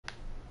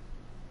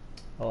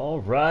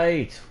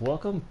Alright,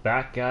 welcome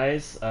back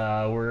guys.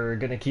 We're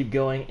gonna keep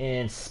going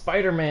in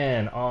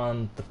Spider-Man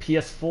on the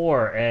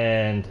PS4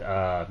 and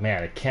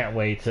man, I can't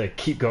wait to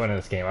keep going in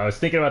this game. I was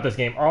thinking about this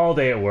game all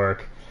day at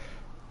work.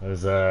 I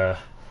was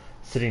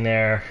sitting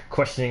there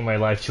questioning my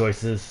life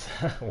choices,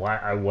 why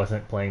I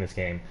wasn't playing this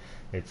game.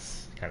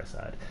 It's kind of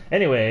sad.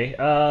 Anyway,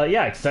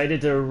 yeah,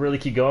 excited to really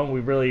keep going.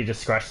 We really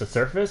just scratched the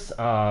surface.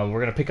 We're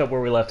gonna pick up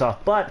where we left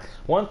off. But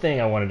one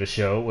thing I wanted to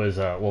show was,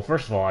 well,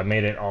 first of all, I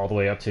made it all the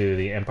way up to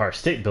the Empire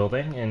State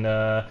Building, and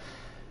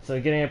so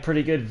getting a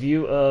pretty good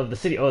view of the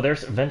city. Oh,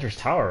 there's Avengers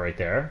Tower right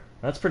there.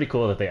 That's pretty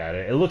cool that they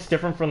added. It looks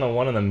different from the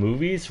one in the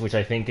movies, which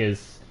I think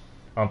is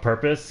on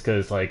purpose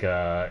because like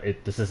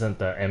this isn't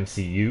the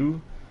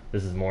MCU.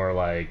 This is more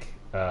like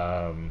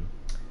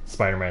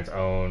Spider-Man's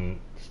own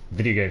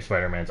video game,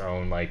 Spider-Man's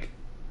own like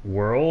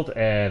world,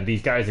 and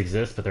these guys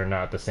exist, but they're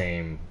not the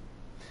same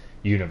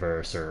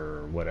universe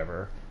or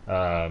whatever.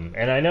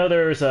 And I know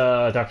there's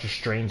Doctor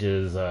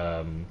Strange's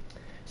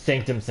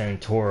Sanctum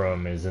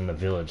Sanctorum is in the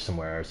village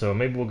somewhere, so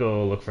maybe we'll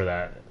go look for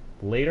that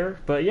later.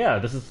 But yeah,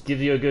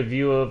 gives you a good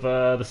view of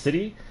the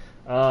city.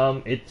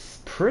 It's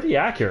pretty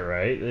accurate,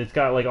 right? It's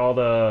got like all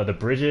the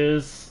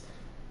bridges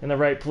in the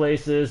right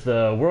places.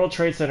 The World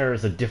Trade Center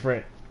is a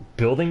different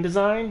building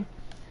design,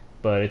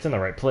 but it's in the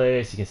right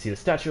place. You can see the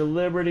Statue of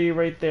Liberty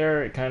right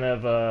there, it kind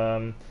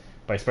of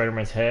by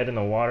Spider-Man's head in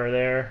the water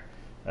there.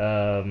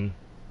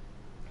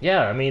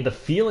 Yeah, I mean the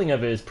feeling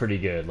of it is pretty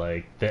good.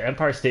 Like the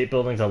Empire State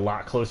Building's a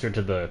lot closer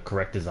to the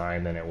correct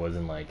design than it was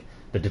in like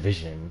the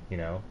Division, you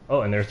know.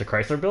 Oh, and there's the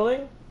Chrysler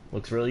Building.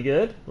 Looks really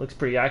good. Looks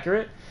pretty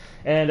accurate.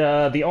 And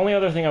the only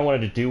other thing I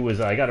wanted to do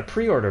was I got a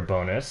pre-order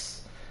bonus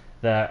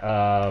that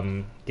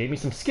gave me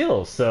some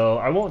skills. So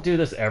I won't do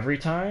this every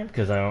time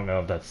because I don't know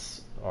if that's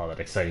all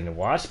that exciting to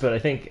watch. But I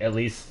think at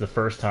least the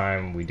first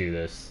time we do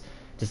this,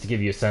 just to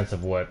give you a sense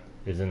of what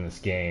is in this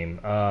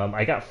game,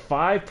 I got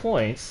 5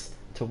 points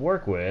to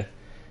work with,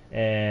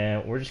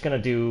 and we're just gonna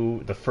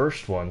do the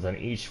first ones on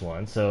each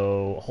one.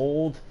 So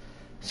hold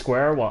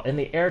square while in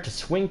the air to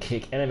swing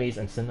kick enemies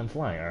and send them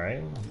flying. All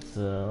right,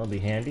 that'll be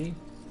handy.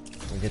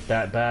 We'll get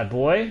that bad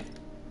boy.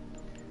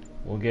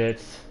 We'll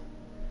get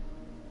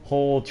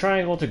hold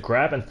triangle to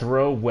grab and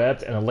throw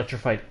webbed and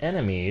electrified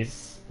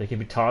enemies. They can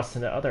be tossed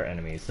into other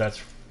enemies.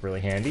 That's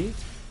really handy.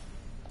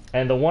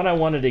 And the one I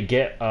wanted to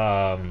get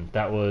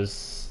that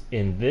was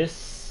in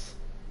this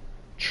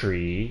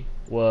tree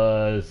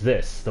was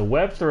this. The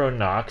web throw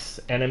knocks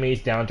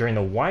enemies down during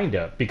the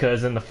wind-up,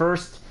 because in the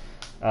first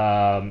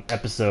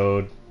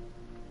episode,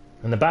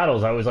 in the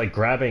battles, I was like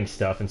grabbing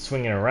stuff and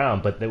swinging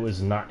around, but it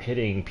was not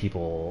hitting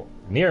people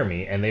near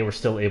me, and they were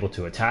still able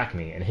to attack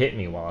me and hit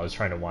me while I was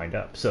trying to wind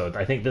up. So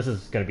I think this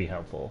is going to be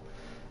helpful.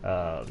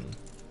 I'm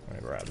going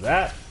to grab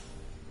that.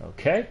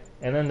 Okay.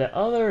 And then the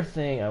other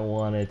thing I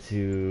wanted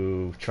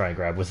to try and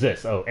grab was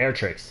this. Oh, air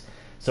tricks.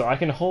 So I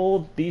can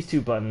hold these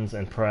two buttons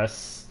and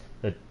press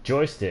the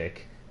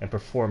joystick and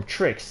perform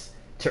tricks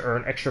to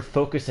earn extra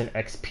focus and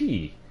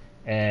XP.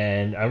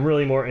 And I'm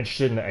really more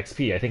interested in the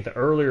XP. I think the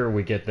earlier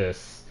we get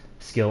this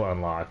skill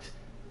unlocked,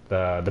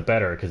 the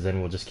better, because then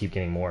we'll just keep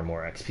getting more and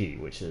more XP,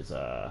 which is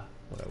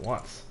what I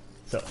want.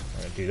 So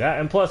I'm gonna do that,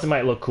 and plus it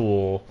might look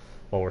cool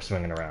while we're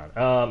swinging around.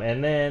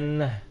 And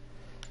then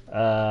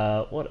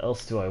what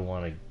else do I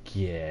want to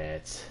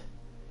get?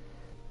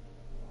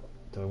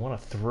 Do I want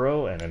to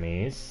throw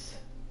enemies?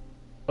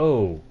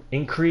 Oh,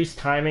 increased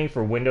timing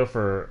window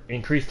for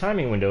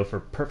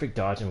perfect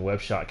dodge and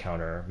web shot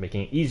counter,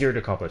 making it easier to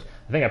accomplish.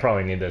 I think I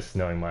probably need this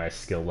knowing my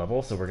skill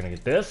level, so we're gonna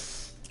get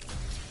this.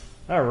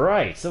 All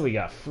right, so we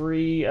got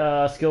free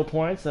skill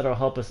points that'll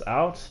help us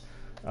out.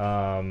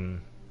 We're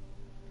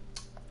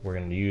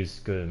gonna use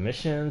good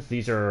missions.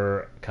 These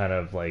are kind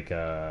of like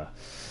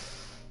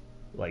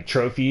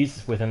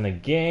trophies within the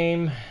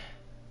game.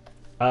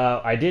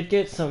 I did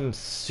get some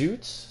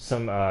suits,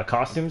 some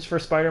costumes for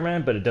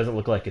Spider-Man, but it doesn't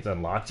look like it's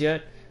unlocked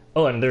yet.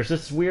 Oh, and there's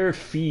this weird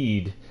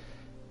feed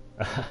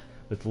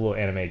with the little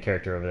animated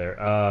character over there.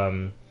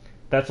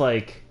 That's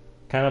like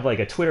kind of like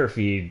a Twitter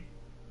feed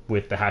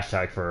with the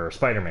hashtag for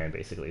Spider-Man,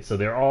 basically. So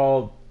they're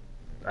all,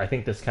 I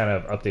think this kind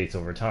of updates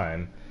over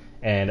time,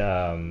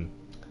 and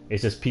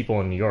it's just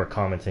people in New York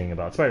commenting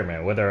about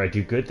Spider-Man. Whether I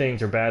do good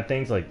things or bad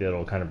things, like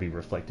it'll kind of be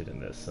reflected in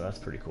this. So that's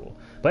pretty cool.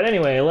 But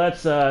anyway,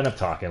 let's enough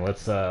talking.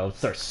 Let's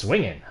start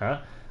swinging,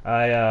 huh?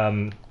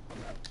 After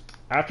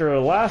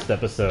the last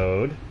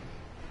episode,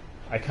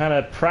 I kind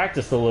of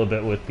practiced a little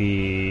bit with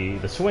the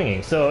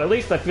swinging. So at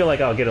least I feel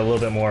like I'll get a little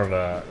bit more of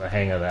a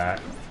hang of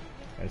that.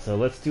 And so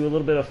let's do a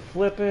little bit of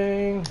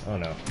flipping. Oh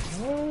no.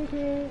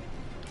 Okay.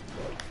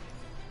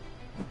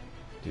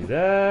 Do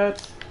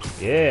that.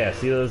 Yeah,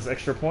 see those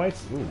extra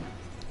points? Ooh.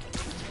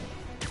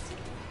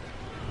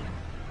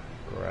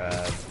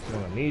 Grab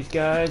one of these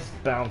guys,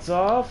 bounce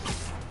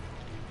off.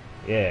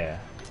 Yeah.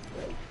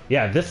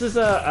 Yeah, this is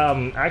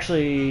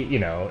actually, you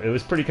know, it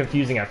was pretty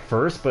confusing at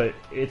first, but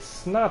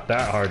it's not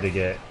that hard to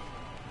get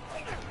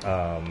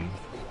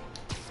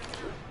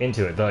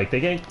into it.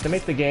 They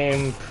make the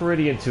game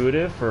pretty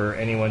intuitive for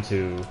anyone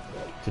to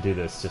do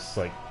this. Just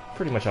like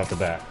pretty much off the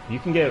bat. You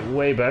can get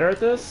way better at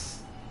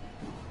this.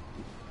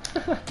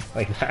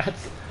 Like that.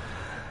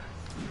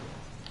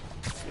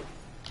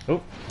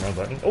 Oh, wrong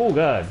button. Oh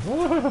god.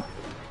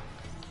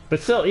 But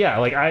still, yeah,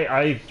 like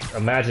I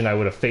imagine I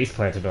would have face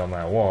planted on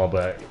that wall,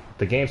 but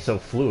the game's so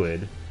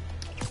fluid.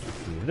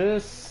 Do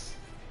this.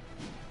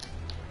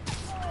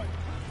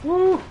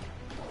 Woo!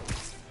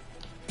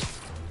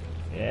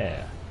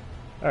 Yeah.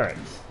 Alright.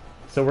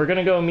 So we're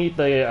gonna go meet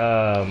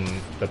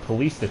the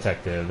police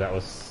detective that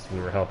we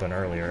were helping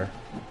earlier.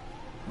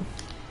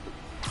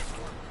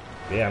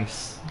 Yeah, I'm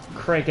just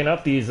cranking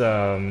up these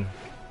woo,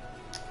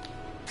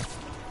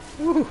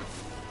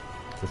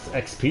 this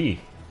XP.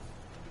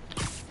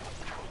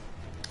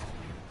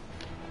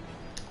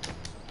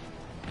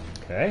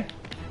 Okay.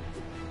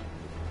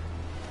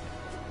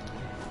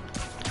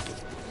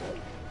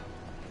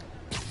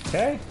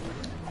 Okay.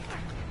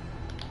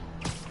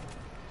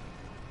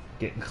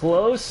 Getting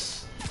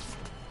close.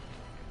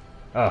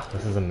 Oh,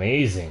 this is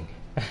amazing.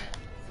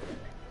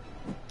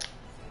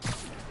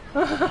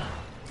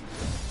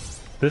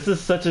 This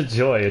is such a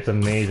joy. It's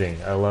amazing.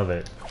 I love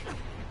it.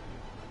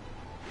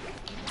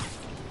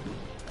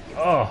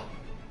 Oh.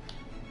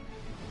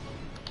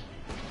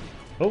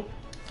 Oh.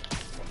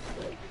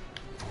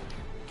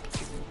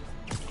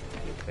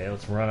 Okay,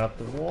 let's run up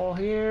the wall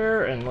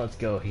here, and let's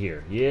go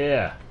here.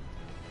 Yeah.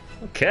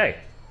 Okay.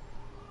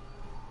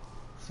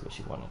 Let's see what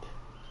she wanted.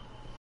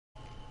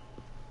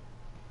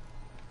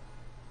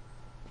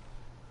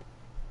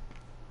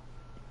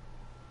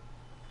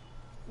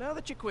 Now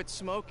that you quit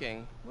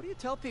smoking, what do you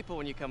tell people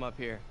when you come up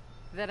here?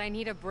 That I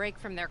need a break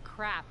from their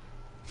crap.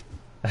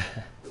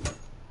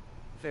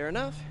 Fair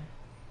enough.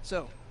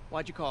 So,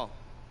 why'd you call?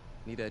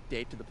 Need a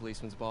date to the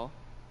policeman's ball?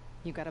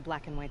 You got a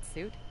black and white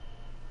suit?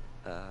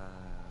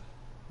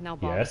 No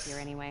balls Yes. here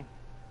anyway.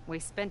 We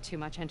spent too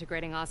much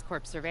integrating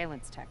Oscorp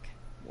surveillance tech.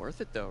 Worth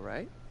it though,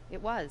 right?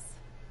 It was.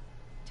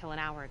 Till an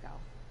hour ago.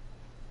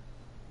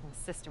 The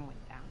system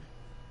went down.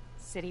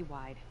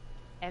 Citywide.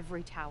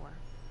 Every tower.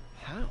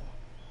 How?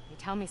 They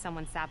tell me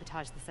someone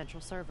sabotaged the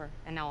central server,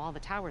 and now all the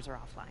towers are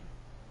offline.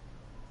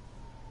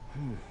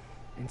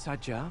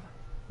 Inside job?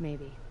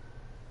 Maybe.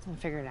 I'll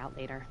figure it out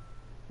later.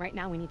 Right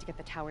now we need to get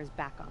the towers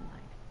back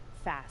online.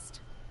 Fast.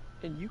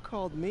 And you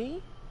called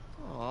me?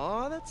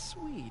 Aw, that's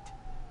sweet.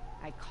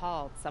 I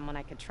called someone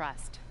I could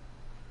trust.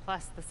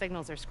 Plus, the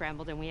signals are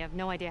scrambled and we have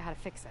no idea how to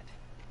fix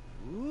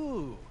it.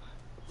 Ooh.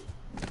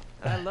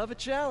 I love a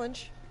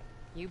challenge.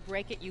 You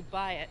break it, you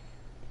buy it.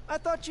 I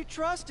thought you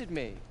trusted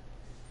me.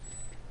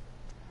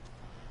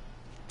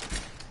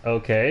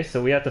 Okay,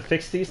 so we have to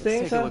fix these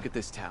things? Take a look at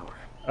this tower.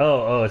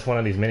 Oh, it's one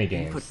of these mini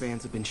games. Input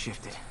bands have been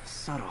shifted.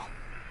 Subtle.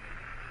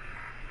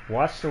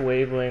 Watch the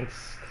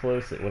wavelengths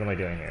closely. What am I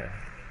doing here?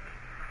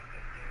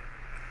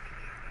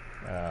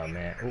 Oh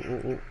man.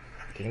 Ooh.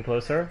 Getting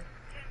closer.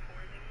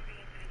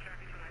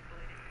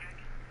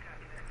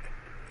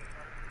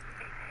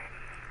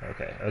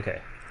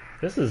 Okay.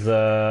 This is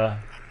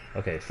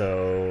okay,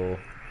 so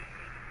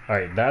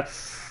alright,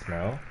 that's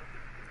no.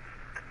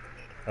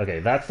 Okay,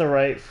 that's the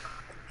right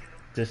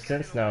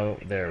distance. Now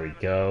there we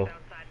go.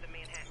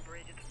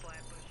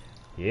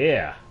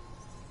 Yeah.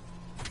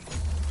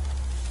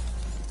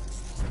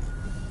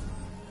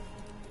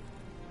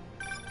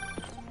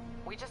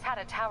 We just had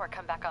a tower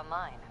come back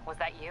online. Was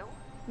that you?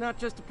 Not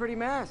just a pretty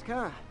mask,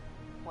 huh?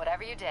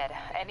 Whatever you did,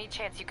 any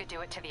chance you could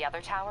do it to the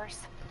other towers?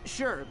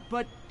 Sure,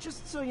 but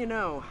just so you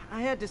know,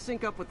 I had to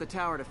sync up with the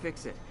tower to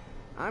fix it.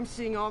 I'm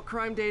seeing all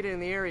crime data in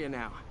the area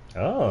now.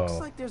 Oh. Looks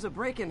like there's a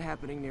break-in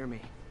happening near me.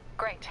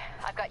 Great.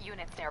 I've got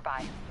units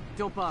nearby.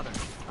 Don't bother.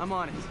 I'm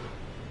on it.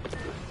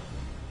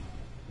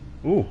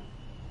 Ooh.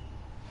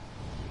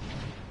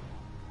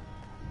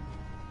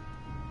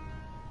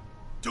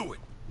 Do it.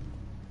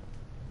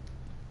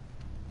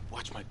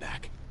 Watch my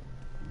back.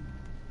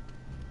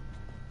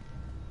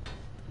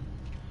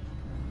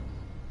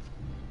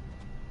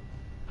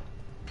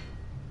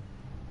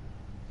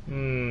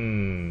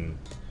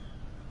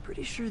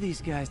 Pretty sure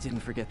these guys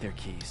didn't forget their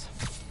keys.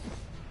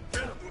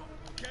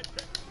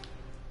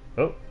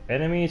 Oh,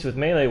 enemies with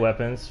melee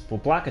weapons will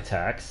block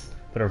attacks,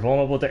 but are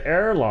vulnerable to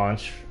air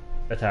launch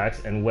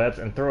attacks and webs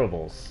and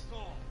throwables.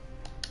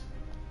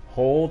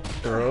 Hold,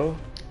 throw.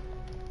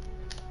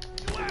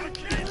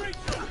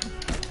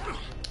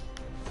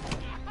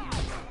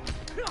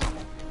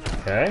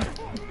 Okay.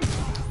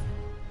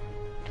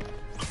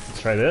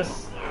 Let's try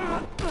this.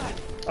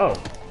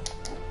 Oh.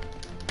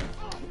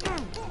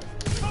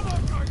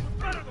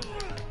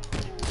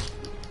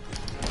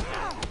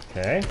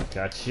 Okay,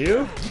 got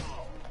you.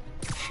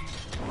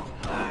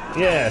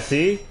 Yeah,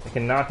 see? I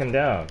can knock him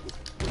down.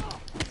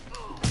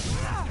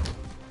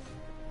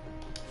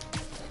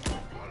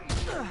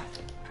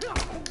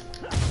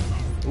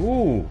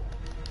 Ooh.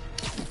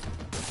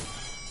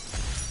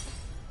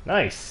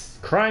 Nice.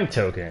 Crime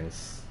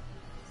tokens.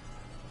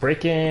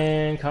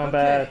 Break-in,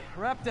 combat. Okay,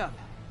 wrapped up.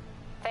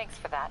 Thanks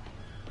for that.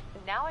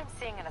 Now I'm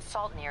seeing an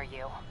assault near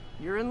you.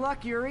 You're in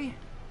luck, Yuri.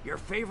 Your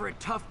favorite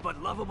tough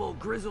but lovable,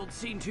 grizzled,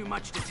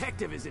 seen-too-much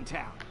detective is in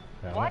town.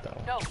 No, What? not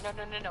that No, one.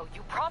 no, no, no, no.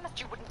 You promised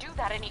you wouldn't do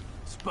that any...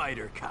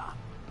 Spider Cop.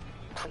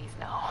 Please,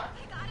 no.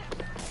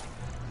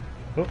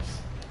 Oops.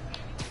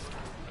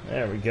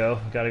 There we go.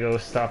 Gotta go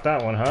stop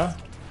that one, huh?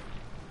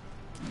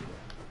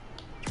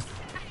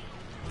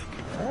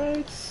 Alright.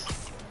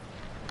 Let's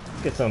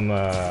get some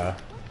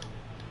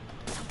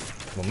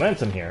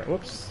momentum here.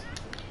 Whoops.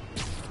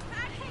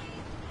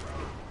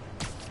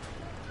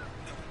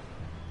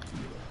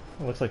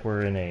 It looks like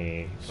we're in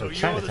a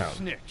Chinatown.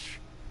 snitch.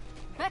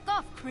 Back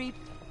off, creep.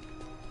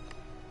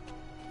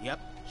 Yep,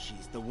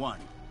 she's the one.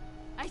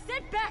 I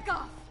said back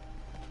off.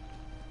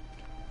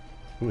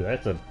 Ooh,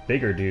 that's a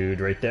bigger dude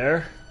right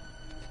there.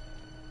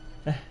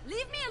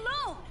 Leave me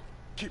alone.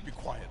 Keep it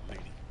quiet,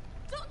 lady.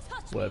 Don't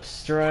touch me. Whip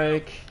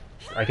strike.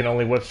 I can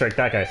only whip strike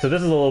that guy. So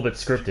this is a little bit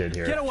scripted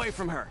here. Get away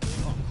from her.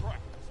 Oh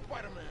crap,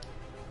 Spider-Man.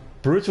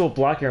 Brutes will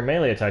block your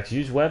melee attacks.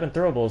 Use web and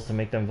throwables to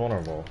make them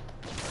vulnerable.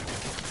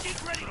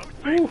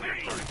 Ooh.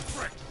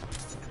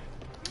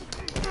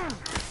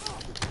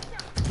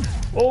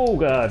 Oh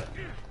god.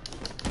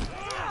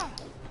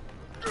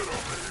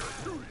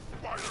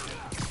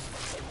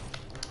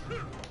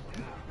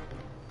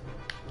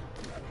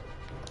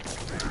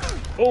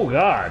 Oh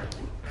god.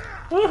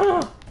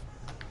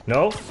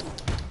 No.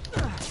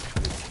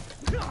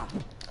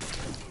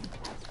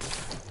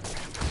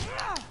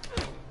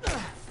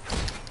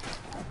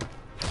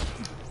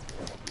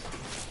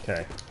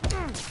 Okay.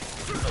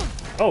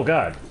 Oh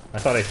god. I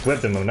thought I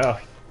whipped him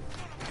enough.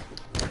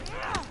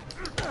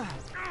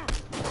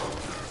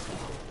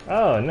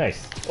 Oh,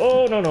 nice.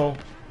 Oh, no, no.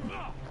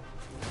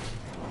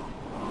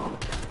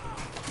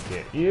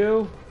 Get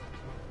you.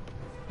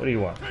 What do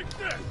you want?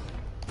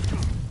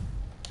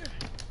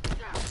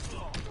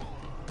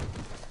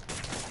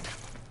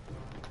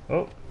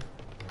 Oh,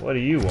 what do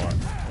you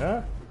want?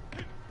 Huh?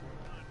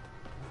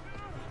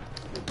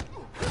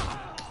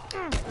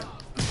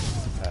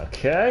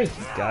 Okay,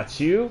 got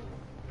you.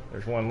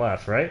 There's one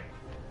left, right?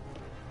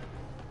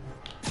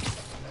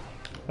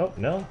 Oh,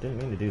 no, didn't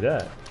mean to do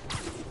that.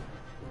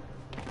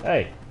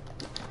 Hey.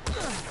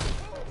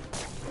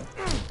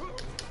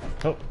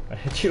 Oh, I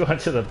hit you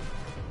onto the...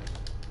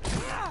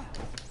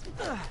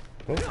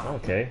 Oh,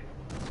 okay.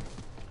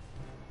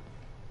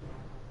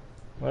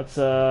 Let's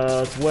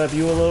web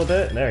you a little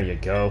bit. There you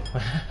go.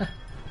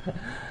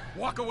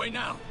 Walk away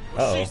now.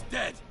 Uh-oh. She's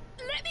dead.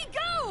 Let me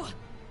go.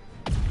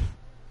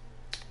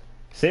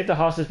 Save the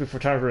hostage before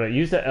time to run.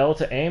 Use the L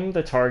to aim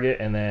the target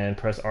and then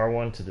press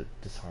R1 to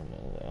disarm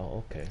the...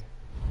 Oh, okay.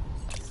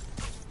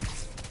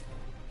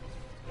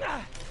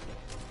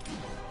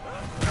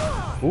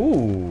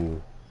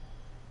 Ooh.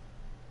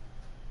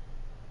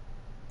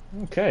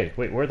 Okay,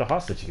 wait, where'd the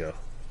hostage go?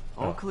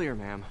 All clear,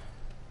 ma'am.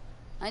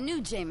 I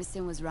knew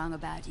Jameson was wrong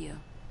about you.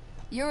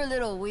 You're a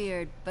little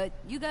weird, but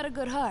you got a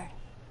good heart.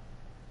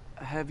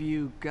 Have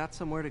you got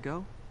somewhere to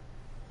go?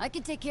 I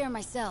can take care of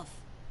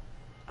myself.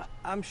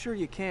 I'm sure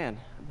you can,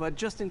 but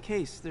just in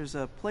case, there's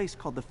a place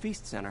called the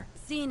Feast Center.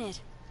 Seen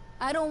it.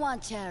 I don't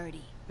want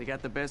charity. They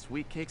got the best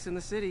wheat cakes in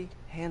the city,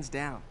 hands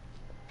down.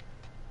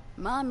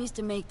 Mom used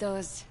to make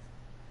those.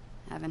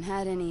 Haven't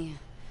had any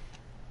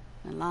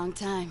in a long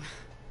time.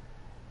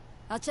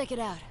 I'll check it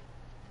out.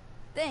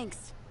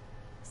 Thanks,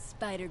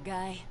 Spider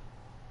Guy.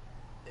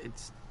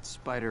 It's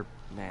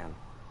Spider-Man.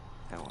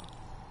 Oh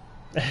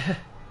well.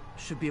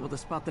 Should be able to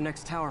spot the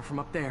next tower from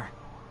up there.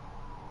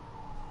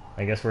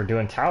 I guess we're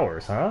doing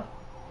towers, huh?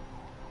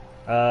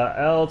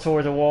 L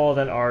toward the wall,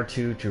 then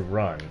R2 to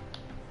run.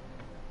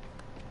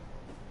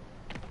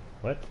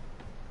 What?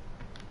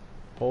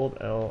 Hold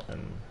L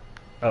and...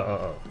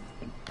 Oh.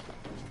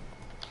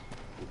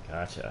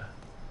 Gotcha.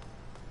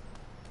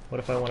 What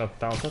if I want to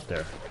bounce up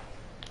there?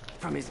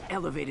 From his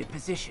elevated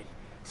position,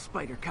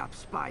 Spider Cop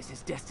spies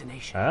his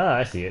destination. Ah,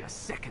 I see it. A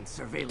second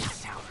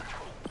surveillance tower.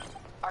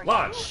 Are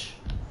Launch!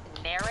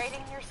 you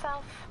narrating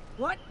yourself?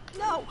 What?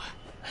 No!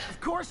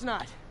 Of course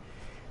not!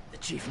 The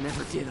chief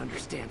never did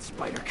understand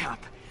Spider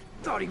Cop.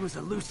 Thought he was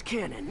a loose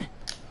cannon.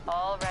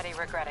 Already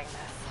regretting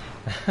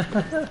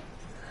this.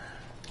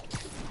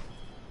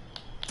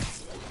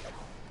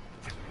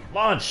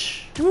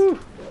 Launch! Woo!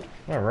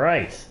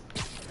 Alright.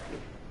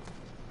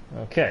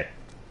 Okay.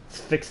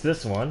 Let's fix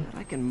this one.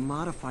 I can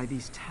modify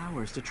these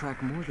towers to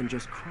track more than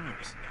just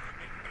crimes.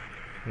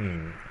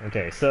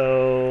 Okay,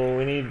 so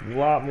we need a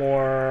lot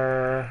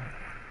more...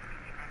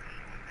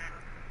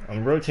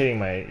 I'm rotating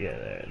my...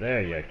 Yeah,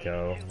 there you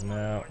go.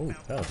 Now... Ooh,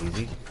 that was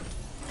easy.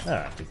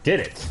 Ah, we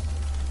did it!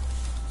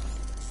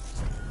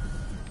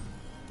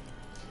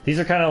 These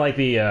are kind of like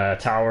the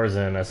towers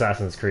in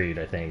Assassin's Creed,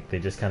 I think. They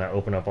just kind of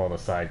open up all the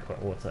side...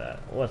 What's that?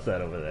 What's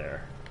that over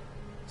there?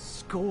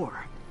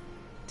 Score.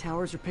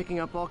 Towers are picking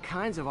up all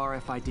kinds of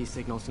RFID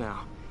signals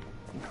now,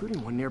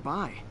 including one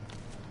nearby.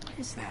 What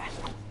is that?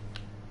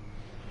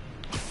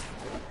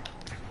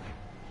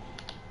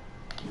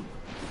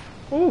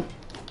 Ooh!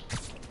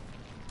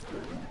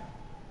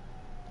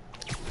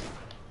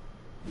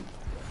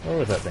 Where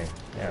was that thing?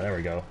 Yeah, there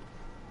we go.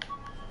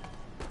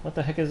 What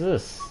the heck is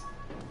this?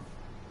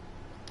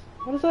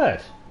 What is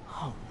that?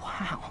 Oh,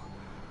 wow.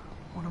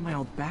 One of my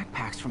old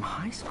backpacks from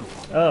high school.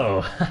 Oh.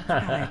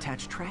 I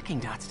attached tracking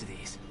dots to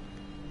these.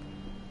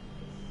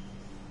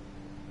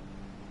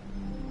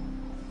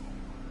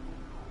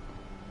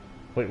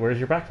 Wait, where's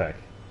your backpack?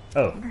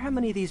 Oh. I wonder how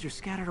many of these are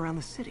scattered around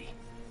the city.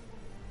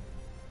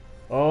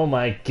 Oh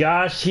my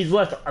gosh, he's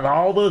left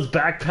all those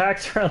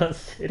backpacks around the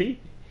city?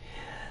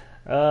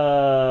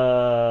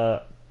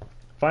 Find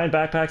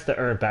backpacks that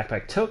earn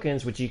backpack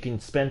tokens, which you can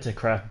spend to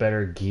craft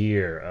better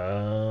gear.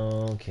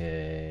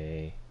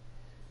 Okay.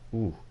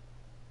 Ooh.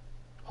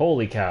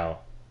 Holy cow.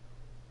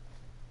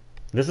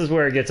 This is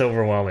where it gets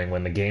overwhelming,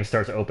 when the game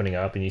starts opening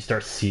up and you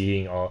start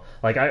seeing all...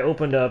 Like, I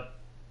opened up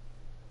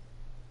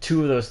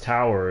 2 of those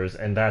towers,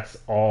 and that's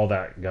all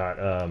that got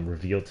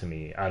revealed to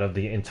me out of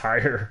the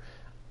entire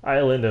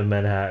island of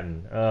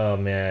Manhattan. Oh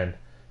man,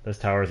 those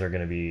towers are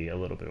going to be a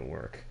little bit of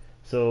work.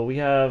 So we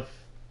have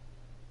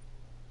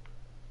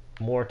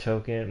more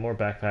more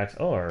backpacks.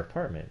 Oh, our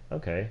apartment.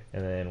 Okay,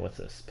 and then what's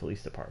this?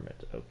 Police department.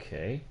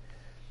 Okay.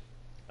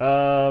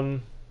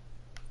 All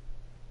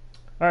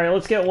right,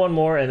 let's get one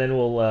more, and then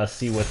we'll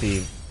see what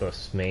the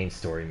main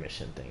story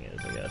mission thing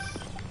is, I guess.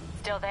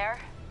 Still there?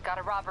 Got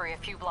a robbery a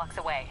few blocks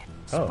away.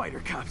 Oh.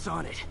 Spider Cop's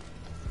on it.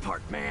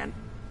 Part man,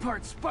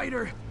 part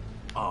spider,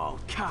 all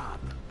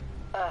cop.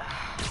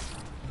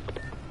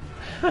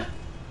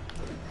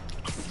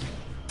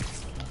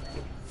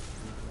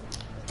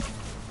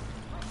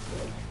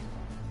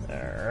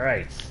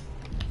 Alright.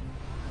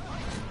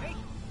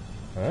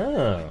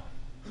 Oh.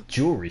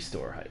 Jewelry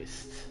store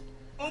heist.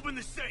 Open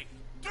the safe.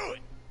 Do it.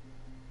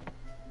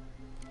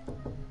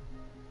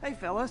 Hey,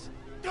 fellas.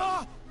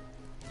 Ah!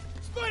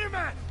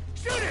 Spider-Man!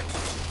 Shoot him!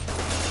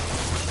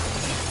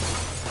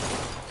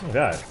 Oh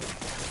god.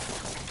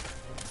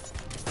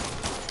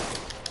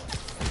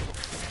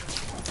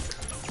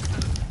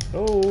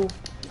 Oh.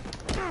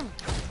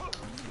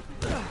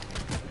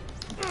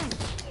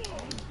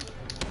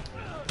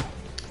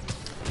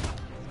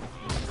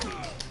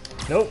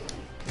 Nope.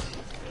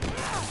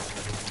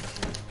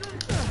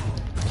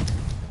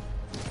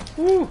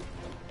 Woo.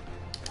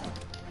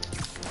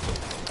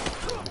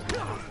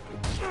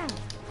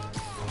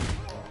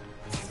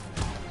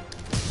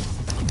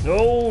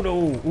 No,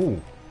 no.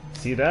 Ooh.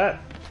 See that?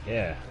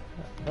 Yeah.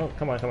 Oh,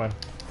 come on, come on.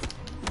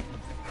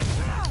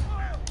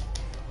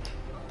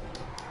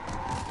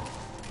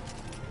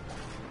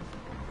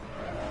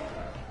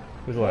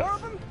 Who's More left?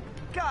 of them?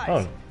 Guys,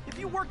 Oh. if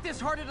you worked this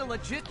hard at a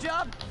legit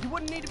job, you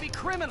wouldn't need to be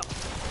criminal.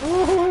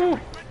 Ooh.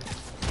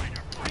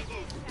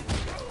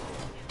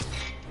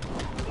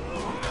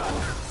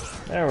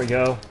 There we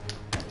go.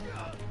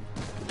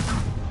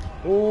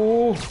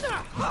 Ooh.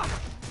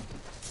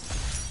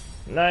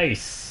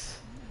 Nice.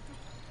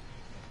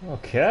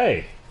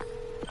 Okay.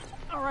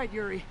 All right,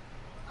 Yuri.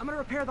 I'm gonna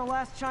repair the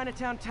last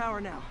Chinatown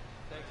tower now.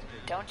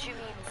 Don't you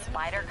mean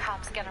Spider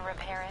Cop's gonna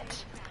repair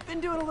it?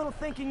 Been doing a little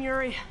thinking,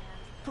 Yuri.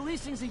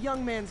 Policing's a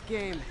young man's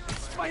game.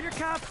 Spider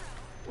Cop,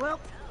 well,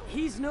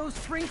 he's no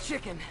spring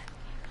chicken.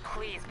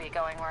 Please be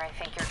going where I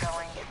think you're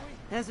going.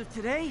 As of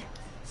today,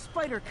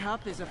 Spider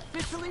Cop is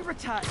officially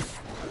retired.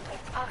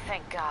 Oh,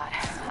 thank God.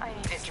 I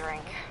need a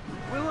drink.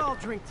 We'll all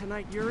drink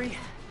tonight, Yuri.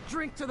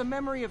 Drink to the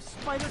memory of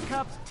Spider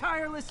Cop's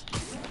tireless...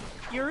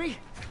 Yuri?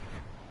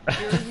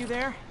 Yuri, you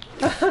there?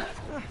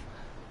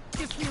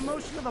 Guess the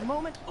emotion of the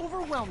moment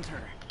overwhelmed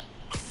her.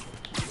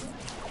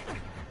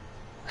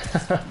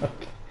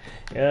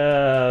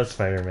 Yeah,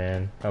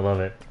 Spider-Man. I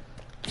love it.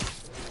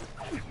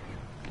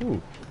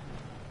 Ooh.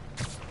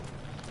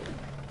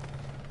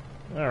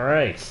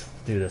 Alright, let's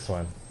do this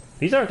one.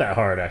 These aren't that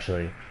hard,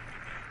 actually.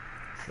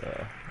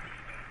 So,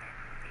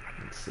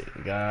 let's see.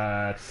 We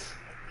got...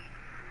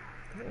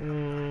 a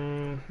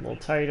little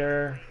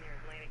tighter.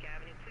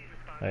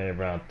 Right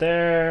around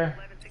there.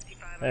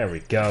 There we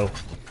go.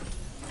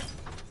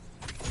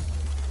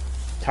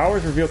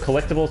 Towers reveal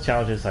collectibles,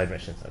 challenges, side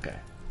missions. Okay.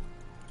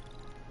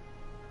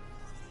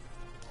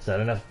 Is that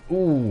enough?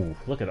 Ooh,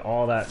 look at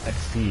all that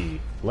XP.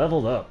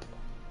 Leveled up.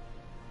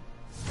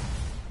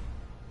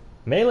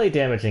 Melee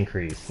damage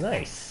increase.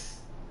 Nice.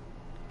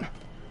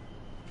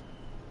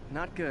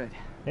 Not good.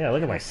 Yeah,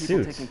 look at my People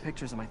suit. taking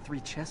pictures of my 3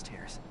 chest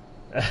hairs.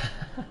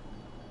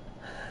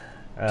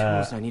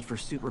 Tools I need for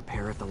suit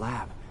repair at the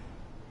lab.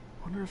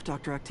 Wonder if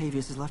Dr.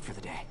 Octavius is left for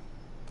the day.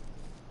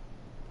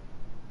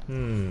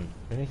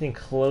 Anything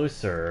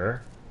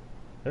closer?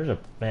 There's a...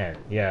 Man,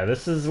 yeah,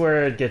 this is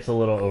where it gets a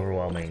little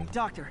overwhelming.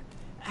 Doctor,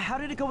 how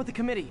did it go with the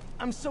committee?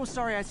 I'm so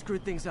sorry I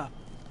screwed things up.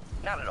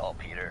 Not at all,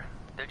 Peter.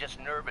 They're just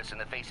nervous in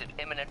the face of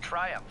imminent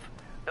triumph.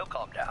 They'll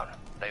calm down.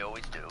 They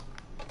always do.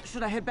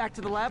 Should I head back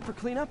to the lab for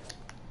cleanup?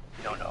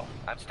 No.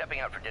 I'm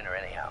stepping out for dinner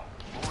anyhow.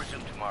 We'll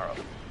resume tomorrow.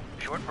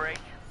 Short break,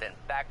 then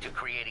back to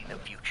creating the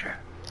future.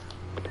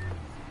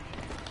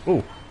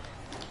 Ooh.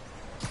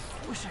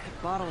 Wish I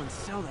could bottle and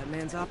sell that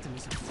man's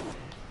optimism.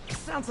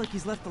 Sounds like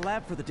he's left the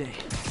lab for the day.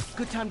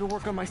 Good time to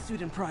work on my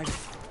suit in private.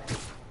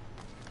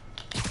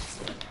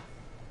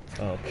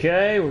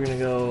 Okay, we're gonna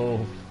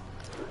go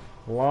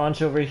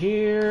launch over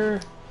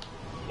here.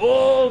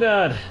 Oh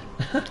god!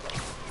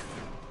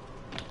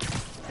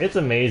 It's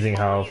amazing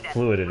how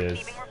fluid it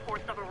is.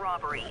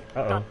 robbery.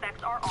 Uh-oh.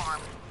 Suspects are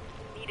armed.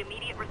 Need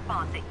immediate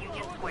response at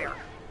Union Square.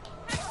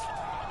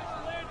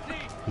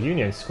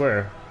 Union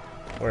Square?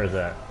 Where is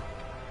that?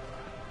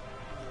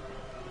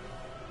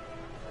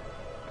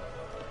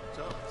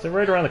 Is it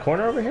right around the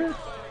corner over here?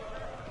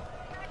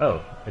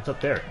 Oh, it's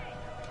up there.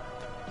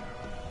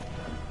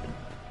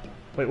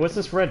 Wait, what's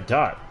this red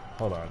dot?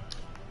 Hold on.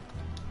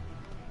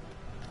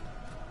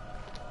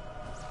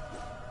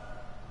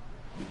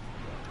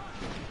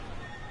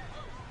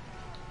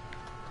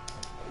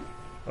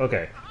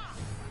 Okay.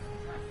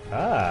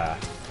 Ah.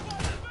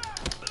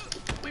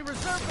 We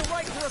reserve the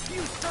right to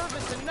refuse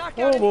service and knock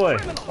out Oh boy. any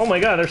criminals. Oh my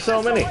god, there's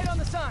so That's many. right on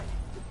the sign.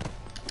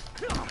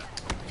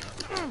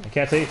 I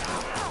can't see.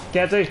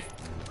 Can't see.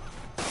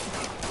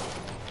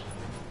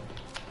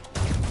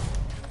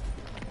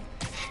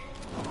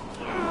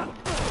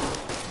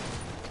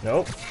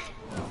 Nope.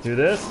 Do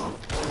this.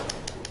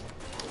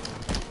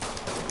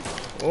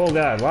 Oh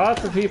god,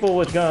 lots of people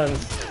with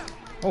guns.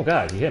 Oh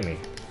god, you hit me.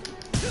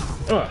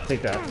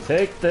 Take that.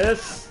 Take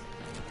this.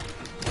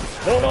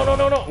 No, no, no,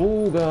 no, no.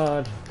 Oh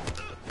god.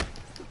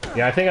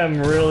 Yeah, I think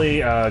I'm really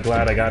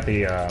glad I got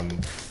the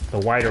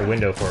wider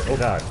window for it. Oh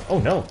god. Oh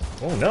no.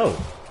 Oh no.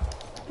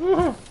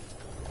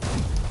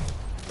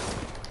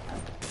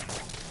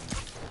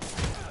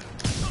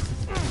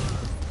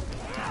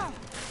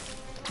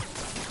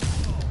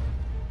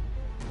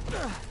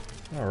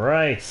 All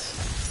right.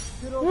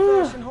 Good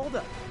old-fashioned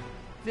holdup.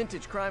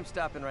 Vintage crime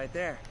stopping right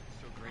there.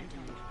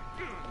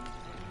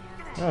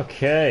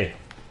 Okay.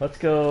 Let's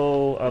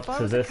go up If I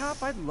to was this. a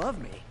cop, I'd love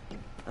me.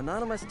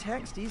 Anonymous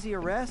text, easy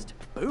arrest.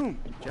 Boom.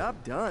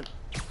 Job done.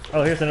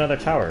 Oh, here's another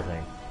tower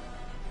thing.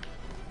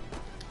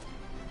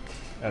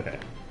 Okay.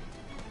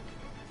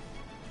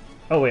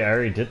 Oh wait, I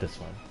already did this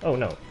one. Oh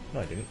no. No,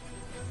 I didn't.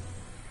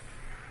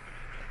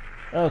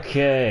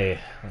 Okay.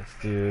 Let's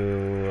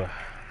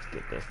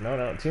get this. No,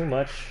 no, too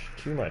much.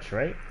 Too much,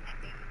 right?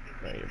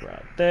 There you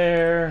brought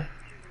there.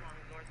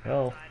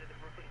 Oh.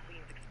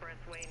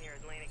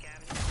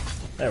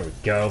 There we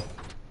go.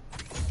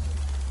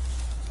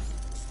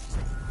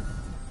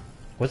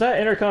 Was that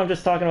intercom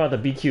just talking about the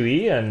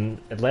BQE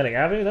and Atlantic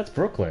Avenue? That's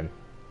Brooklyn.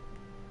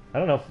 I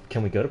don't know if,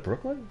 can we go to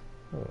Brooklyn?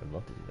 Oh, I'd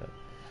love to do that.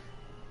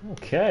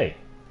 Okay.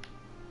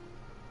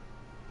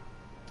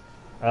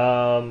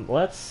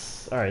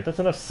 Alright, that's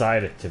enough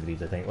side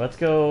activities, I think. Let's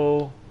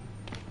go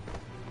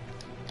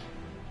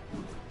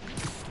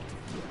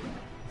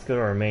to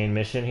our main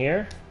mission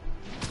here.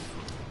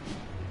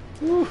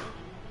 Woo.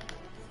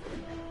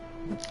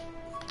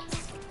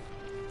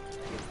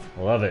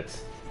 Love it.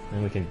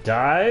 Then we can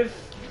dive,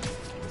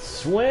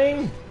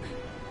 swing.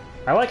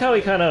 I like how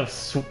he kind of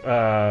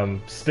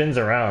spins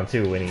around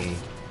too when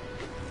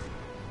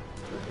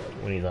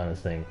he's on his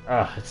thing.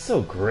 Ah, it's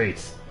so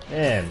great,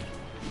 man.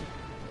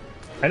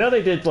 I know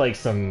they did like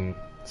some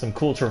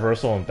cool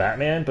traversal in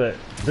Batman, but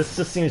this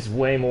just seems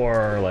way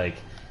more like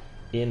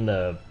in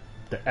the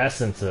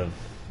essence of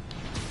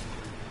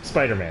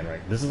Spider-Man,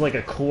 right? This is like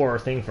a core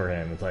thing for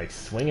him. It's like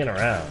swinging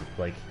around.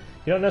 Like,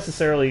 you don't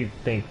necessarily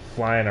think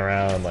flying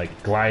around, like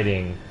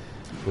gliding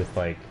with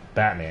like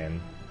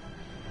Batman.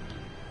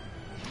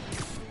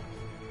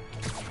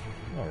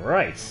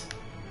 Alright.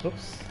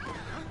 Oops.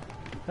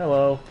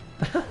 Hello.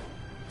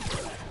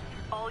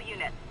 All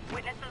units.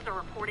 Witnesses are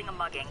reporting a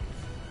mugging.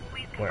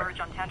 Please converge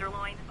on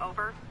Tenderloin.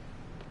 Over.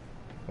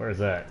 Where is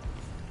that?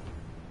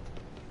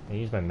 Can I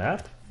use my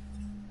map?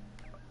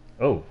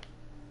 Oh.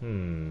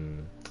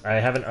 I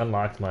haven't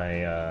unlocked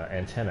my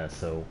antenna,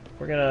 so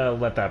we're gonna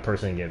let that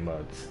person get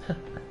mugged.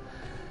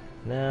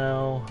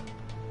 Now,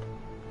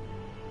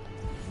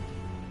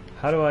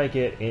 how do I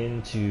get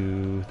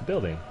into the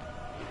building?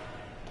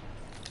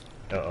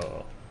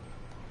 Uh-oh.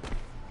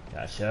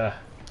 Gotcha.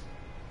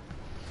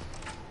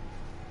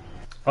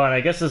 Oh, and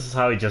I guess this is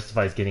how he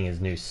justifies getting his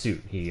new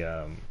suit. He's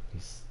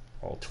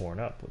all torn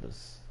up with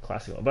his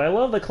classic one. But I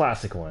love the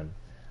classic one.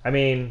 I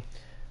mean,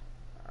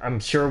 I'm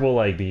sure we'll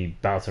like be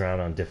bouncing around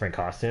on different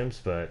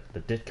costumes, but the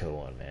Ditko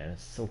one, man,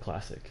 it's so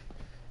classic.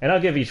 And I'll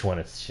give each one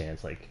its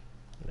chance, like,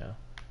 you know.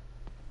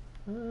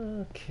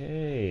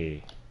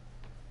 Okay.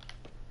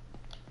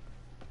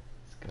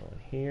 Let's go in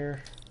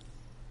here.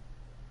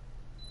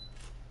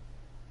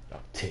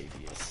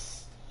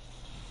 Octavius.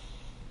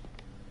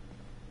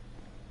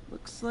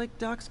 Looks like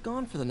Doc's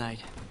gone for the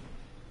night.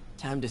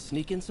 Time to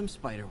sneak in some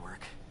spider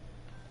work.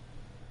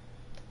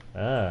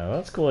 Ah, well,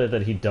 that's cool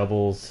that he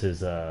doubles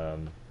his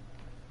Wonder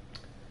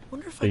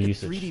if the I could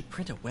usage. 3D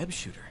print a web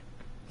shooter.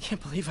 Can't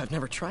believe I've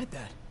never tried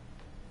that.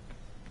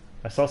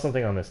 I saw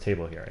something on this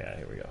table here. Yeah,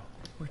 here we go.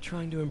 We're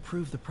trying to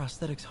improve the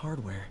prosthetics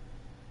hardware.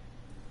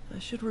 I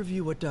should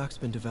review what Doc's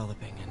been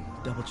developing and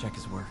double check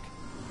his work.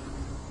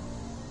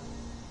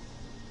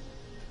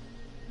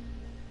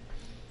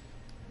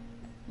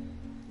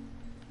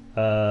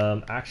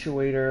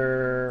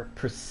 Actuator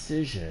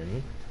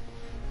precision.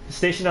 The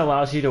station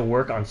allows you to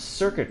work on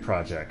circuit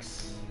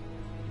projects.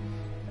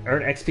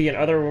 Earn XP and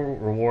other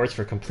rewards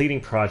for completing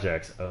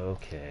projects.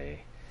 Okay.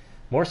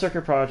 More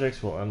circuit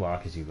projects will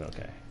unlock as you...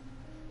 Okay.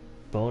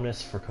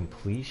 Bonus for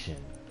completion.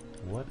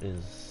 What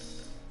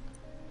is...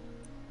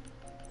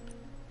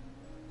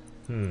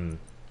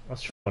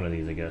 Let's try one of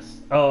these, I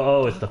guess.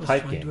 Oh, it's the Doc was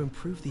pipe trying game. to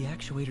improve the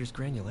actuator's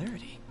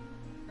granularity.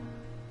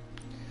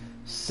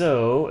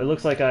 So, it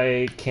looks like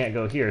I can't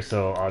go here,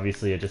 so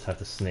obviously I just have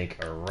to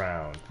snake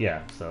around.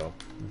 Yeah, so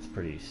it's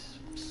pretty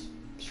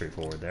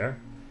straightforward there.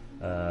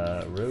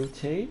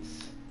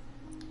 Rotates.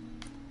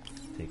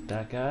 Take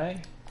that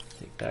guy.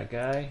 Take that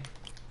guy.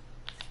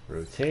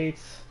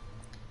 Rotates.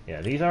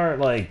 Yeah, these aren't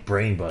like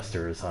brain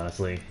busters,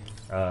 honestly.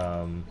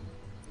 I'm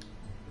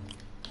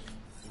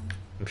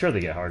sure they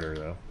get harder,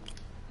 though.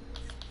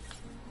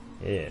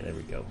 Yeah, there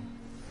we go.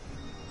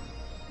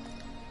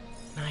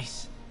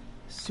 Nice.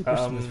 Super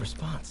smooth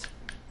response.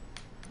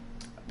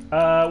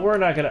 We're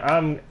not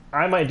gonna.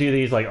 I might do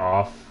these like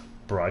off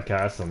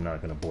broadcast. So I'm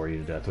not gonna bore you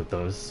to death with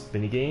those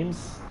mini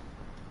games.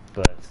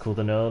 But it's cool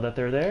to know that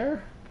they're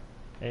there.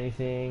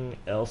 Anything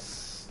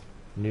else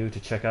new to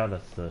check out?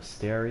 That's the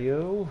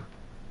stereo.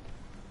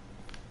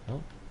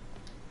 Oh.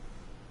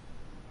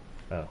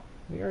 Oh,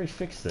 we already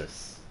fixed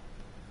this.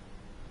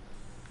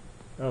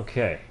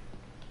 Okay.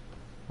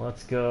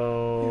 Let's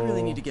go. We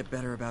really need to get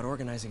better about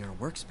organizing our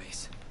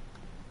workspace.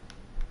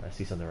 I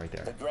see something right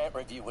there. The grant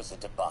review was a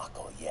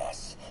debacle,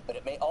 yes, but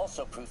it may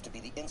also prove to be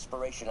the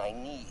inspiration I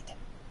need.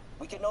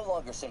 We can no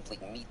longer simply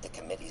meet the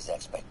committee's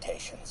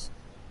expectations.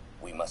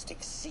 We must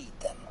exceed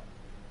them.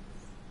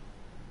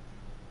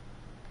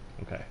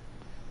 Okay.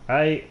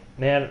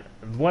 Man,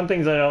 one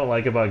thing I don't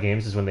like about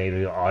games is when they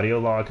do audio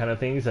log kind of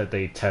things, that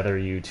they tether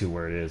you to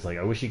where it is. Like,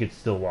 I wish you could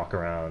still walk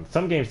around.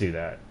 Some games do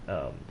that,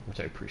 which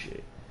I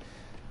appreciate.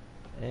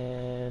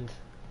 And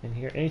in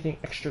here, anything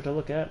extra to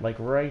look at? Like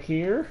right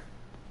here?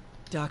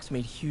 Doc's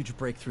made huge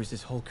breakthroughs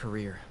his whole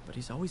career, but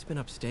he's always been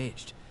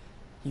upstaged,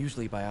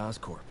 usually by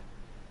Oscorp.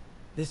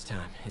 This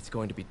time, it's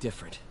going to be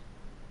different.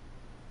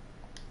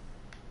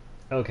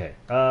 Okay,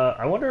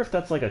 I wonder if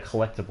that's like a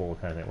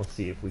collectible kind of thing. Let's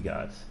see if we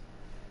got...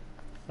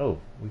 Oh,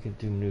 we can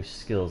do new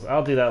skills.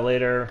 I'll do that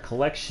later.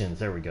 Collections,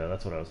 there we go.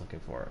 That's what I was looking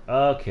for.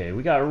 Okay,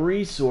 we got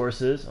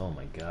resources. Oh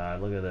my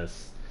god, look at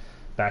this.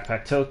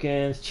 Backpack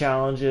tokens,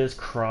 challenges,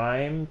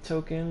 crime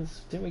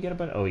tokens. Didn't we get a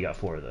bunch? Oh, we got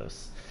 4 of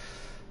those.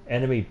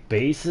 Enemy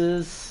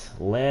bases,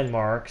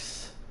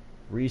 landmarks,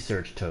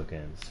 research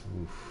tokens.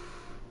 Oof.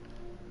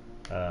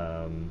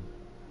 How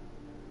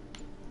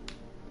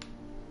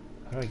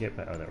do I get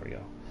back? Oh, there we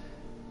go.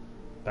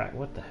 Back.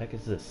 What the heck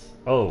is this?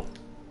 Oh,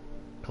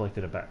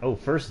 collected a back. Oh,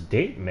 first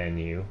date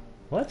menu.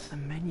 What? A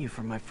menu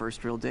from my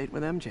first real date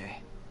with MJ.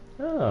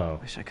 Oh.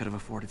 Wish I could have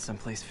afforded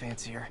someplace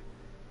fancier,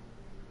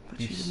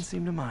 but she didn't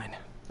seem to mind.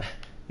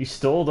 You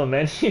stole the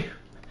menu.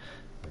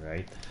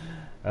 Right.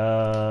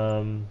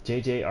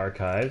 JJ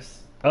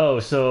Archives. Oh,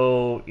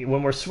 so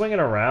when we're swinging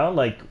around,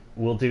 like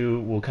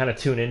we'll kind of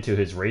tune into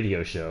his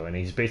radio show, and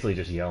he's basically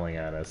just yelling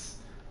at us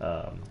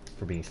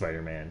for being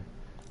Spider-Man.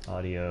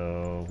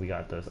 Audio. We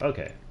got those.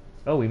 Okay.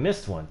 Oh, we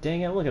missed one.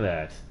 Dang it! Look at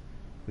that.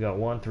 We got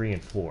 1, 3,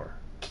 and 4.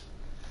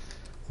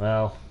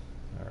 Well,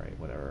 all right,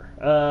 whatever.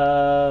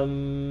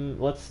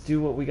 Let's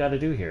do what we got to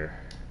do here.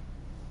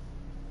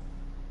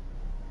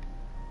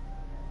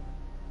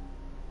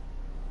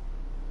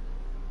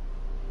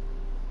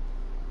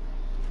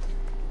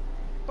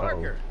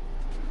 Parker!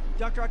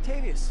 Dr.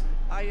 Octavius,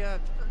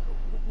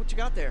 what you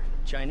got there?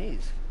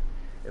 Chinese.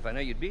 If I know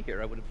you'd be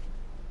here, I would have...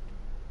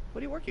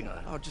 What are you working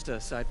on? Oh, just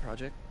a side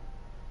project.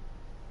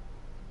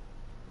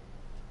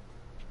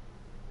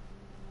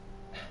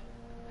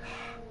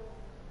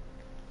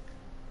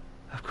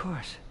 Of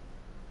course.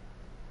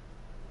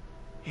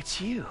 It's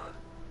you.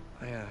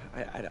 I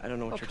don't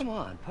know what Oh, you're... come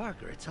on,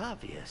 Parker, it's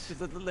obvious.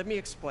 Let me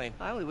explain.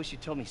 I only wish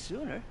you'd told me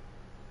sooner.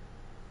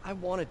 I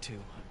wanted to,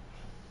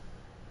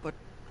 but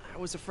I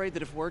was afraid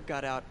that if word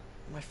got out,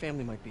 my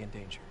family might be in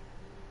danger.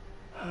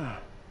 Huh.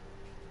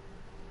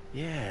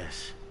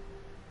 Yes.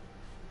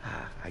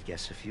 I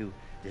guess if you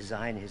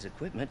design his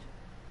equipment,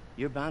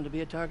 you're bound to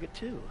be a target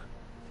too.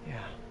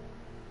 Yeah.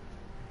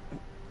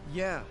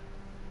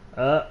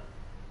 Yeah.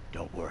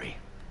 Don't worry.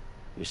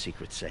 Your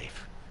secret's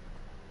safe.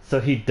 So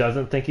he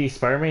doesn't think he's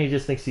Spider-Man, he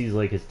just thinks he's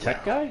like his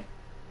tech guy?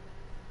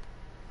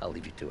 I'll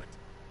leave you to it.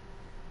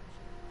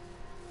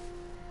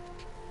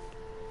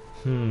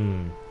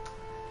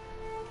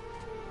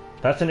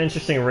 That's an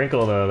interesting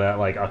wrinkle, though, that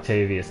like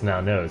Octavius now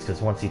knows,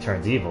 because once he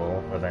turns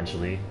evil,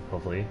 eventually,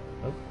 hopefully.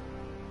 Oh.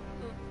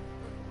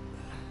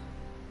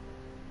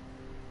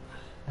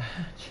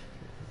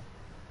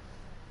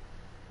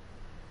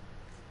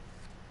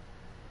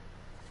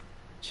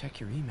 Check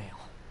your email.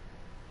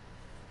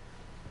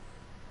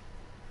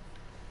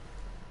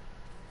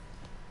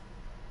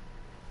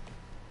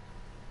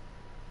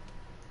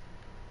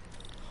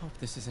 Hope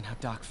this isn't how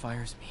Doc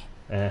fires me.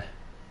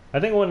 I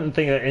think one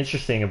thing that's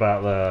interesting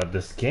about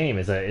this game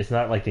is that it's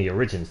not like the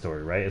origin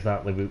story, right? It's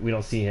not like we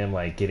don't see him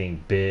like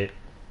getting bit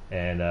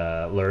and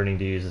learning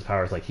to use his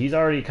powers. Like he's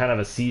already kind of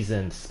a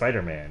seasoned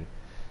Spider-Man.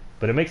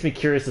 But it makes me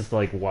curious as to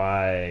like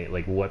why,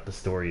 like what the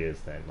story is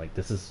then. Like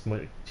this is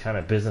kind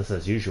of business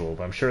as usual,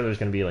 but I'm sure there's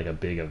going to be like a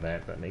big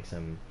event that makes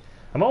him.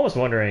 I'm almost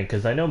wondering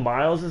because I know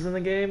Miles is in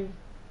the game,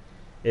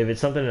 if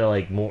it's something that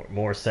like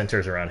more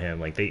centers around him.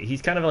 Like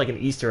he's kind of like an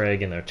Easter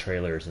egg in their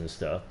trailers and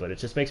stuff. But it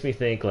just makes me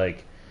think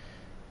like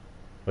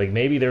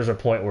maybe there's a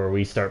point where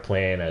we start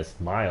playing as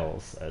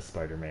Miles as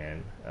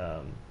Spider-Man,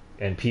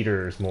 and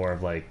Peter's more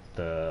of like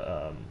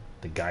the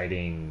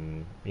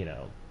guiding, you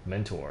know,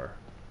 mentor.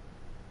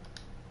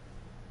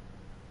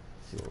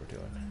 Let's see what we're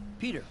doing.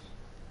 Peter,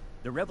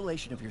 the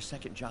revelation of your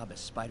second job as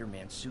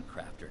Spider-Man suit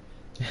crafter,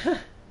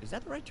 is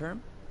that the right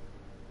term?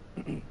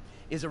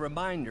 Is a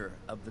reminder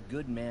of the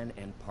good man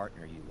and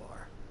partner you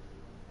are.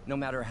 No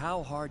matter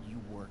how hard you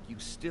work, you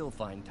still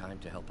find time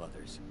to help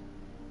others.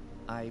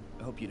 I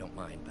hope you don't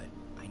mind, but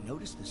I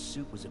noticed the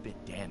suit was a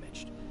bit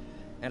damaged,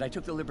 and I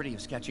took the liberty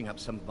of sketching up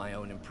some of my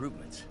own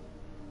improvements.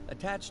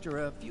 Attached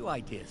are a few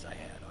ideas I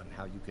had on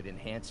how you could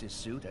enhance his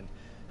suit and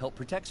help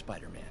protect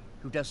Spider-Man,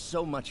 who does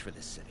so much for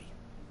this city.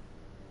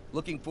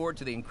 Looking forward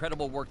to the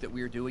incredible work that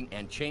we're doing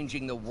and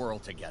changing the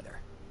world together.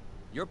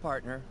 Your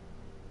partner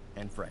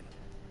and friend,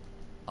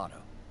 Otto.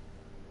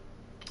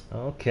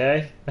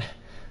 Okay.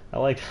 I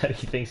like that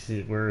he thinks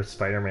we're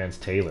Spider-Man's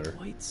tailor.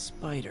 White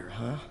spider,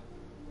 huh?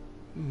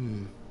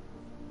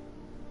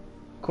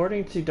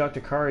 According to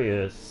Dr.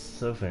 Karia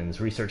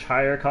Sofin's research,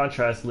 higher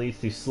contrast leads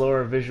to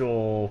slower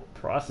visual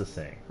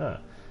processing. Huh.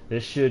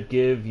 This should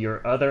give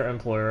your other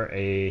employer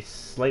a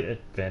slight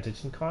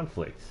advantage in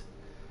conflict.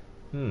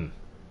 You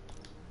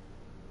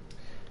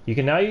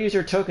can now use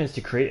your tokens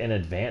to create an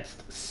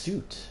advanced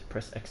suit.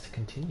 Press X to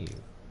continue.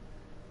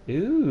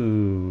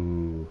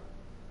 Ooh.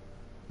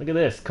 Look at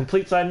this.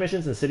 Complete side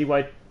missions and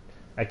citywide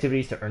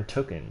activities to earn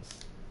tokens.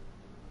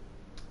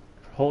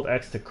 Hold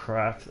X to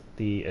craft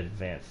the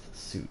advanced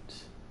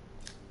suit.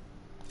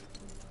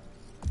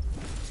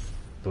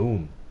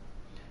 Boom.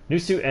 New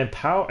suit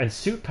and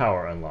suit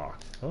power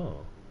unlocked. Oh.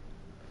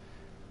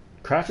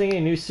 Crafting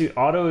a new suit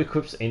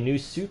auto-equips a new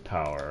suit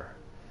power.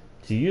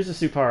 To use the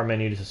suit power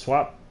menu to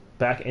swap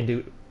back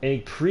into any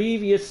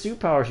previous suit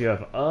powers you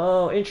have.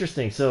 Oh,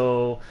 interesting.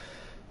 So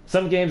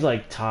some games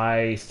like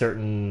tie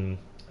certain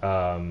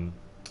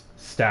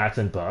stats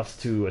and buffs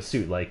to a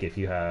suit. Like if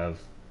you have,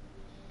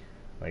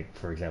 like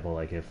for example,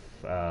 like if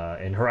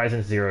in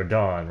Horizon Zero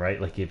Dawn,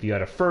 right? Like if you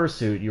had a fur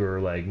suit, you were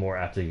like more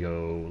apt to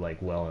go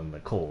like well in the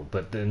cold.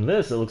 But in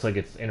this, it looks like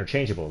it's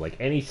interchangeable. Like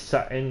any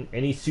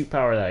suit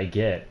power that I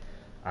get,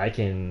 I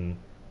can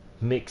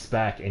mix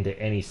back into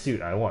any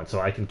suit I want. So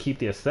I can keep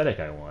the aesthetic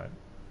I want,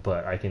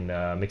 but I can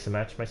mix and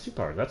match my suit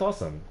powers. That's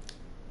awesome.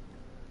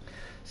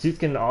 Suits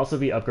can also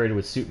be upgraded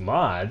with suit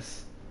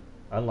mods.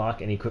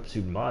 Unlock and equip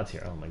suit mods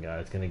here. Oh my god,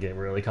 it's gonna get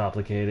really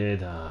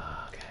complicated.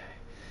 Okay.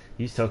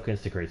 Use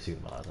tokens to create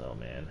suit mods. Oh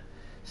man.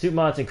 Suit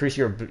mods increase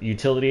your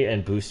utility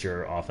and boost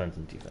your offense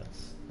and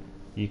defense.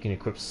 You can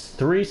equip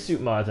 3 suit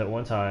mods at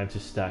one time to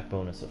stack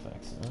bonus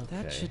effects.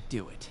 Okay. That should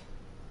do it.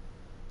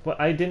 But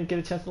I didn't get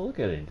a chance to look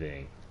at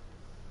anything.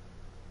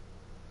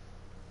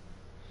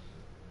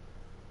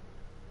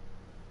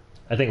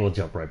 I think we'll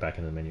jump right back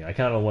into the menu. I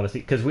kind of want to see,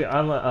 because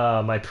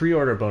my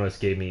pre-order bonus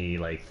gave me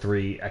like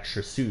 3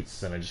 extra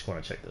suits, and I just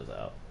want to check those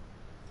out.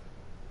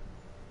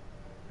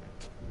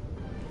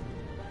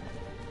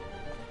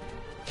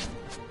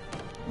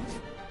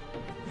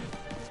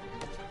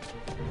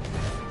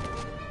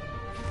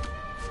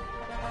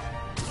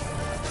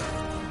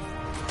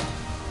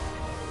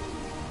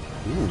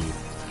 Ooh.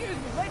 Excuse me,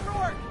 late for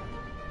work.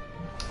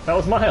 That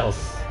was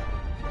Miles.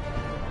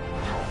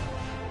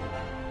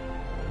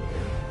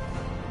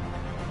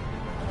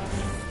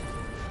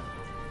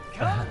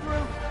 Come through.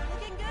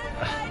 Looking good,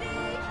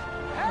 Spidey.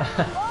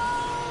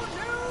 Hello,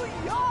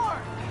 New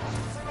York.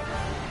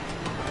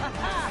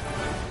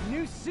 Ha-ha.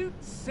 New suit,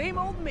 same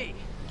old me.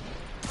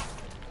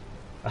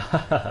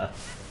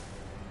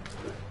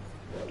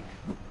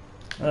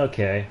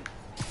 Okay.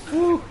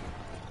 Woo.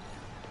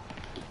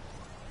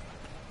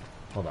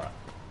 Hold on.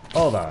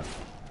 Hold on.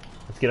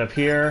 Let's get up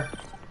here.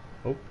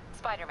 Oh.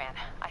 Spider-Man,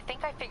 I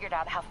think I figured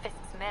out how Fisk's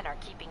men are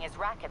keeping his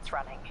rackets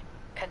running.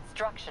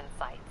 Construction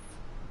sites.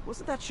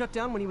 Wasn't that shut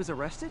down when he was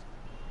arrested?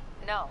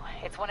 No,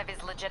 it's one of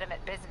his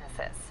legitimate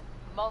businesses.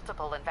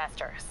 Multiple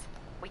investors.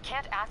 We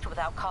can't act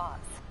without cause.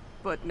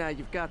 But now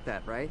you've got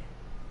that, right?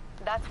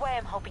 That's why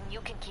I'm hoping you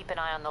can keep an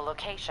eye on the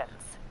locations.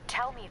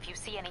 Tell me if you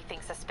see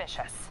anything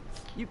suspicious.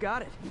 You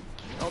got it.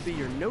 I'll be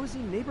your nosy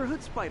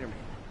neighborhood Spider-Man.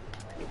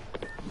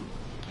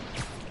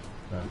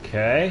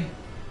 Okay.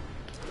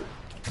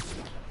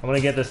 I'm gonna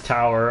get this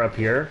tower up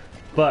here,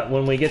 but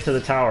when we get to the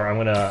tower, I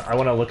want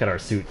to look at our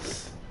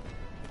suits.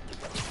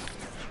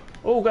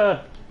 Oh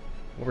god,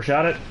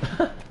 overshot it.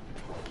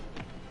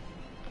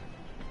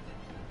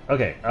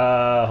 Okay,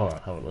 hold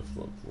on. Let's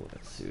look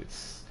at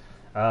suits.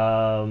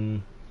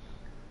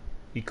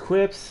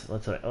 Equips.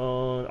 Let's say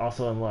own.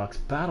 Also unlocks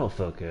battle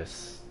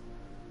focus.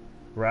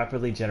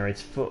 Rapidly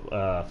generates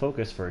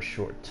focus for a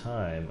short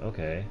time.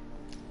 Okay.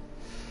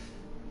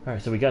 Alright,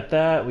 so we got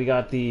that. We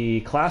got the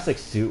classic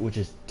suit, which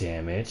is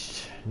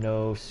damaged.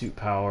 No suit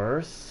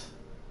powers.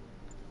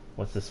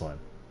 What's this one?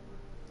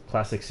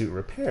 Classic suit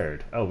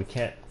repaired. Oh, we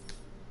can't...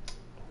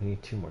 We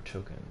need 2 more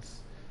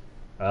tokens.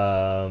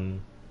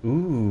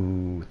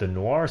 Ooh, the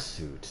noir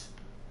suit.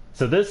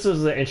 So this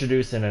was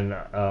introduced in an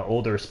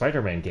older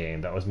Spider-Man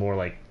game that was more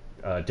like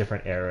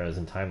different eras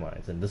and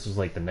timelines, and this was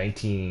like the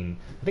 1900s,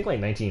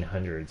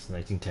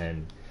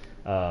 1910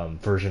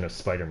 version of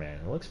Spider-Man.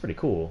 It looks pretty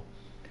cool.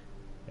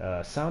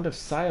 Sound of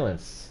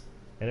silence.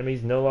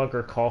 Enemies no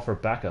longer call for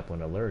backup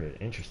when alerted.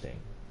 Interesting.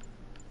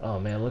 Oh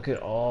man, look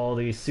at all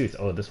these suits.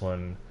 Oh, this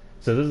one.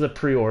 So this is a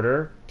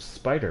pre-order.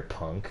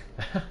 Spider-Punk.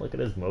 Look at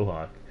his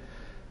mohawk.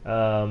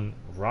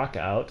 Rock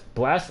out.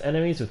 Blast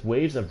enemies with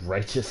waves of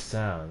righteous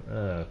sound.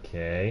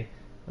 Okay.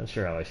 Not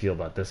sure how I feel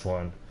about this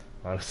one,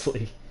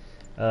 honestly.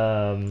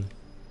 Ooh,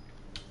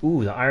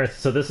 the iron.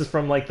 So this is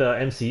from like the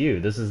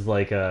MCU. This is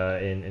like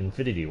in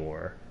Infinity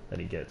War that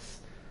he gets.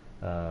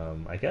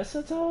 I guess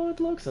that's how it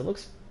looks. It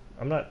looks.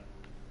 I'm not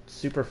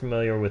super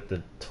familiar with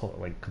the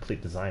like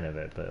complete design of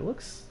it, but it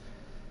looks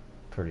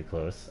pretty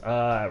close.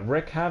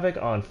 Wreak havoc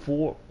on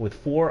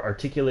four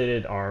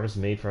articulated arms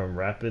made from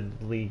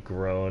rapidly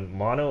grown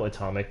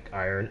monoatomic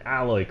iron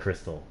alloy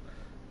crystal.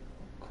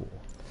 Cool.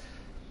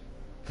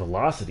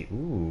 Velocity.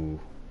 Ooh.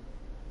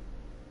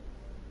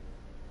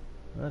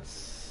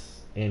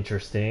 That's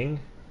interesting.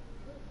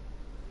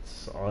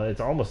 It's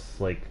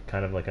almost like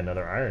kind of like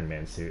another Iron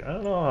Man suit. I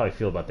don't know how I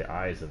feel about the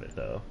eyes of it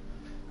though.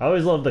 I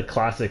always love the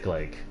classic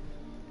like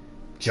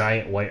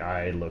giant white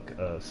eye look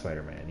of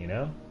Spider-Man, you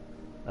know?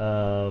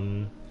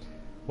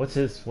 What's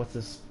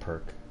his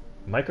perk?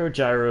 Micro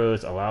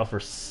gyros allow for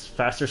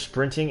faster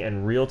sprinting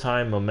and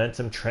real-time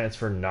momentum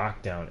transfer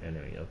knockdown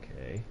enemy.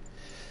 Okay.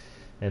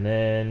 And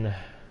then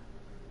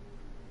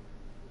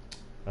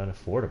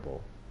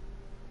unaffordable.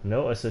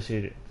 No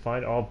associated.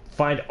 Find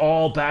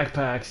all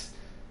backpacks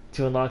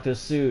to unlock this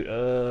suit.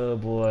 Oh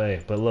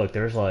boy. But look,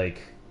 there's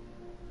like,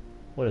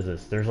 what is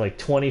this? There's like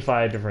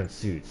 25 different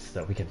suits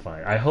that we can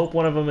find. I hope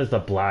one of them is the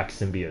black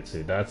symbiote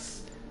suit.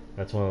 That's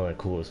one of the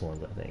coolest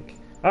ones, I think.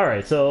 All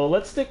right, so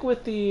let's stick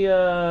with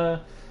the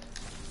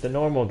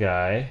normal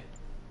guy,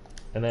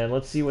 and then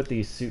let's see what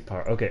the suit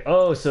power. Okay.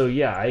 Oh, so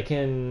yeah, I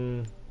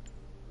can.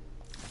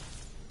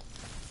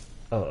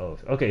 Oh.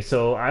 Okay,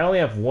 so I only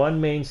have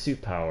one main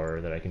suit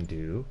power that I can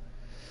do.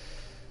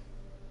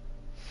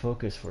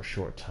 Focus for a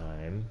short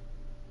time.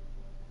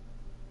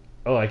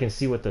 Oh, I can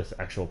see what the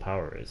actual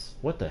power is.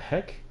 What the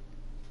heck?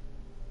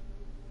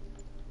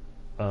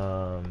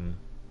 Oh,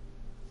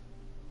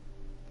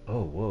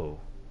 whoa.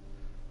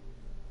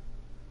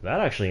 That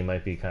actually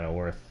might be kind of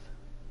worth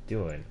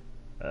doing.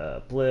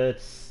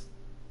 Blitz.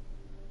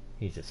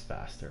 He's just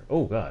faster.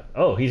 Oh god.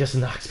 Oh, he just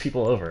knocks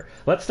people over.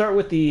 Let's start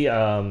with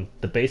the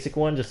basic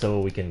one, just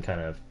so we can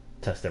kind of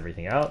test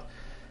everything out.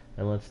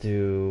 And let's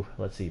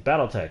see,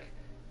 BattleTech.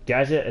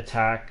 Gadget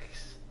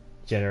attacks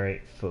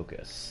generate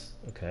focus.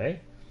 Okay.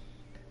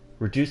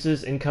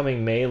 Reduces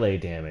incoming melee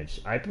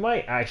damage. I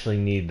might actually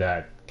need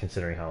that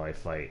considering how I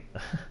fight.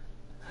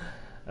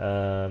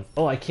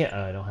 Oh, I can't.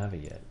 I don't have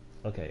it yet.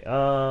 Okay.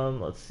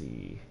 Let's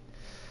see.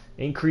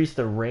 Increase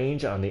the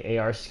range on the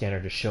AR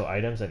scanner to show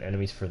items and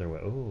enemies further away.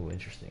 Oh,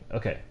 interesting.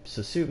 Okay.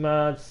 So suit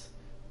mods.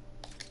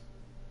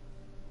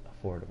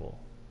 Affordable.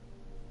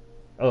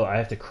 Oh, I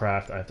have to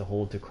craft. I have to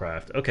hold to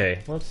craft.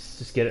 Okay. Let's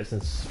just get it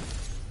since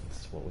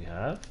that's what we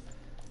have.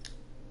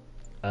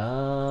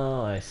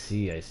 Oh, I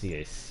see.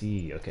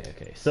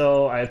 Okay.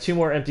 So I have 2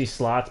 more empty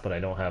slots, but I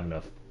don't have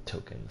enough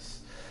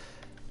tokens.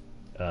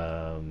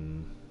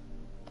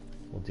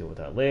 We'll deal with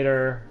that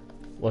later.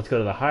 Let's go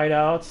to the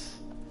hideouts.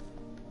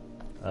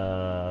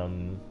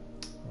 We'll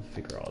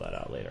figure all that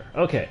out later.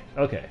 Okay.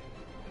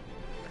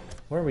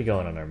 Where are we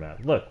going on our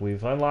map? Look,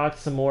 we've unlocked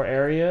some more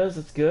areas.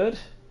 That's good.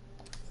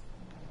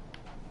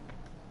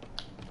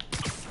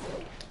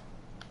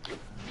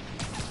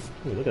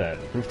 Ooh, look at that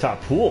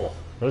rooftop pool.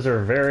 Those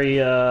are very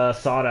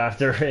sought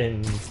after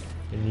in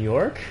New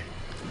York.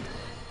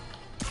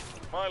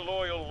 My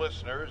loyal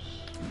listeners,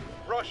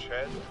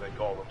 brushheads they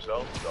call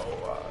themselves,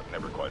 though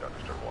never quite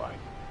understood why,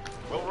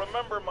 will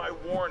remember my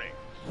warnings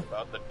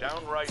about the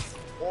downright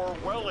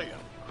Orwellian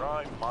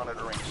crime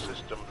monitoring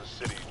system the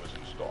city was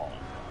installing.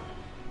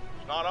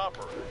 It's not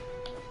operating.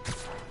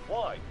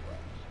 Why?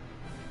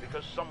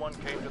 Because someone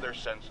came to their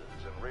senses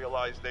and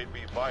realized they'd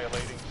be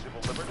violating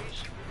civil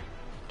liberties?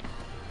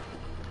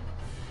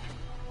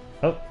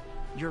 Oh,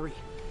 Yuri,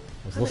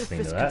 I was I'm at a listening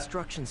to Fisk that.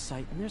 construction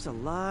site, and there's a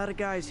lot of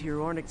guys here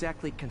who aren't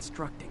exactly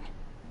constructing.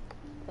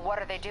 What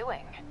are they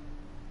doing?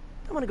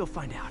 I'm gonna go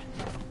find out.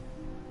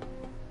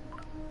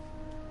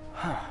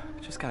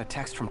 Just got a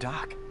text from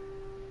Doc.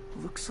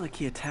 Looks like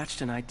he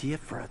attached an idea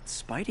for a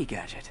Spidey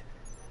gadget.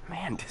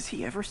 Man, does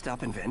he ever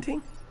stop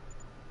inventing?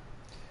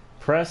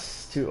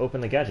 Press to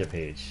open the gadget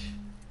page.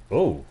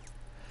 Oh.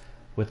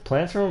 With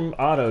plans from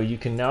Otto, you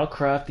can now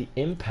craft the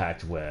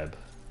impact web.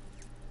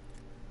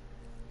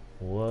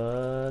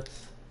 What?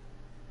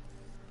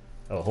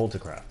 Oh, hold to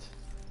craft.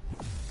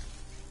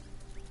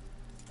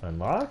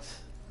 Unlocked?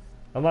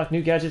 Unlock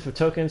new gadgets with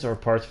tokens or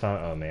parts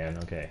found. Oh man,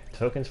 okay.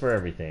 Tokens for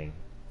everything.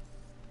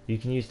 You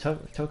can use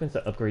tokens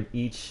to upgrade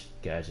each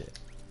gadget.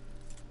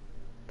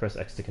 Press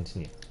X to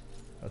continue.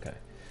 Okay.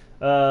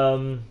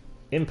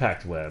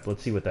 Impact web.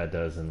 Let's see what that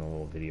does in the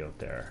little video up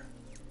there.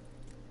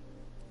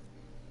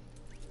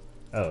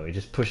 Oh, it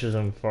just pushes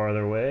them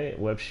farther away.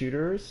 Web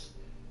shooters.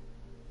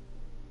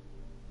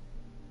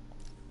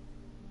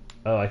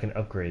 Oh, I can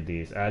upgrade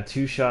these. Add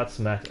 2 shots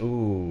max.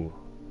 Ooh.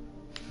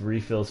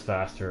 Refills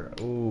faster.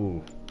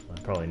 Ooh. I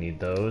probably need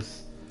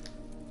those.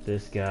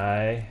 This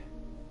guy.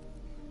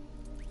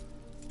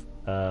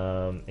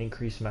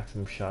 Increase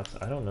maximum shots.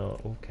 I don't know.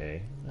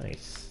 Okay.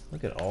 Nice.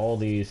 Look at all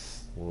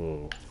these.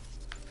 Whoa.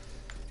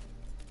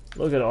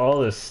 Look at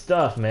all this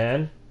stuff,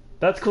 man.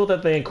 That's cool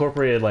that they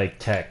incorporated, like,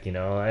 tech, you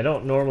know? I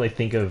don't normally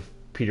think of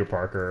Peter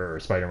Parker or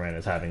Spider-Man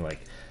as having,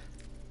 like,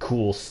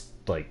 cool,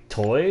 like,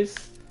 toys.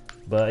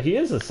 But he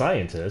is a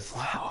scientist.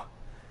 Wow.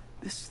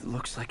 This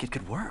looks like it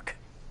could work.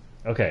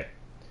 Okay.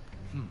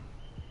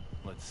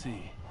 Let's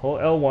see. Hold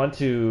L1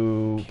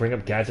 to bring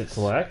up gadget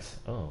select.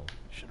 Oh.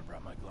 Should have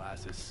brought my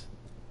glasses.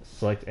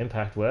 Select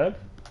impact web.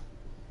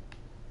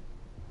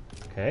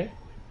 Okay.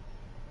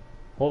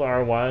 Hold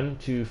R1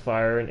 to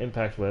fire an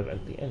impact web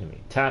at the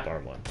enemy. Tap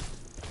R1.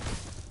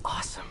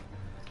 Awesome.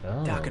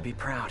 Oh. Doc could be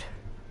proud.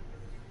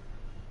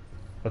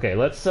 Okay,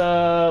 let's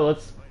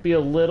be a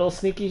little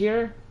sneaky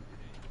here.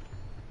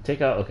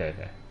 Take out. Okay.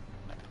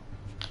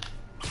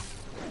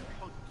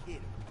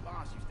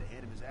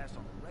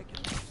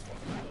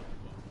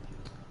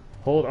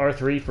 Hold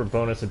R3 for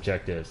bonus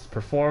objectives.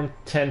 Perform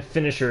 10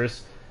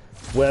 finishers.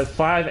 Web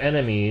 5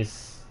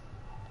 enemies.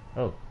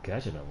 Oh,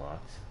 gadget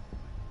unlocked.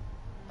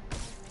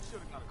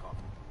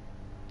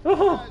 You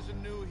guys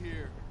are new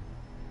here,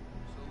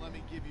 so let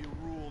me give you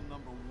rule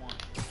number 1.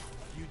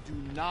 You do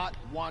not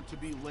want to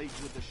be late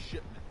with a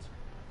shipment.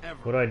 Ever.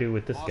 What do I do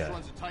with this Boss guy?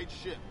 runs a tight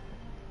ship.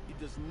 He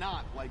does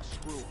not like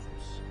screw-ups.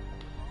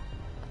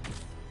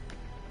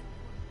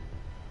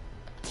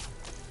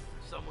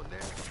 Someone there?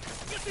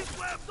 Get these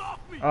webs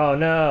off me! Oh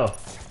no!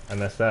 I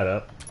messed that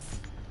up.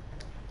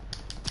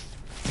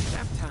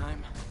 Nap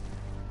time.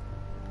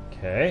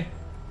 Okay.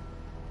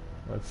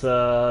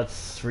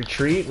 Let's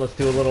retreat. Let's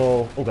do a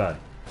little. Oh god.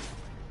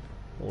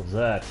 What was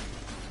that?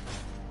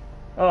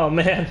 Oh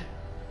man.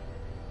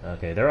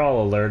 Okay, they're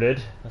all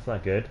alerted. That's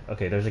not good.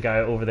 Okay, there's a guy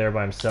over there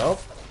by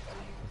himself.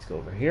 Let's go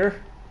over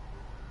here.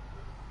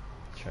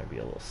 Let's try and be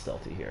a little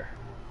stealthy here.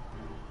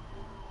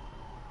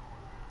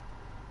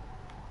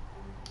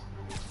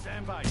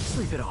 Stand by.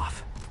 Sleep it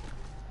off.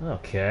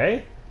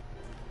 Okay.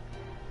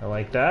 I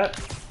like that.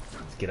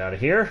 Let's get out of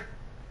here.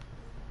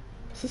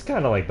 This is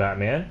kind of like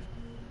Batman.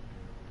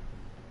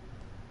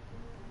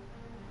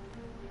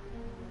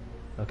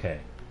 Okay.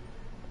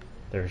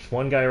 There's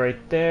one guy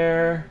right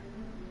there.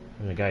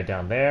 There's a guy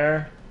down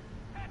there.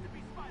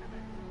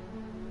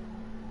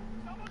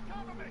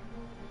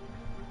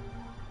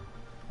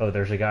 Oh,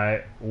 there's a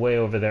guy way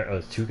over there. Oh,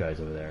 there's 2 guys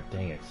over there.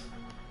 Dang it.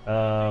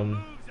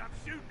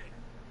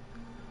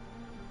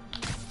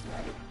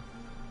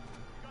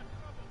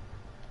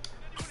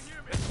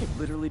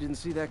 Literally didn't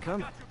see that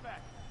coming.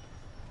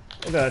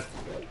 Oh god.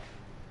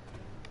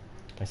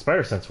 My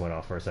spider sense went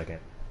off for a second.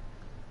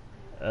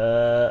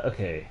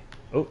 Okay.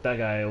 Oh, that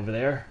guy over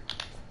there.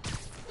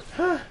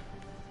 Huh.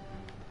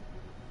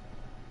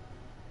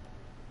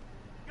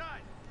 Guys,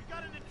 we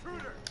got an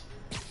intruder.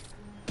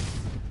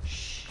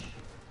 Shh.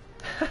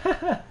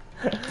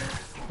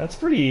 That's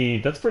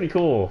pretty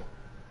cool.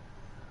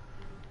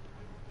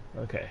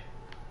 Okay.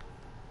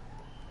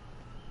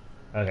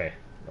 Okay,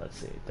 let's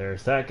see.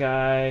 There's that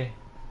guy.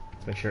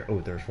 Let's make sure. Oh,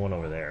 there's one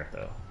over there,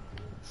 though.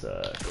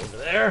 Let's go over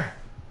there.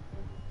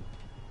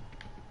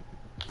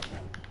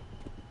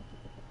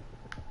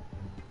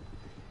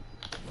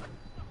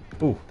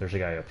 Ooh, there's a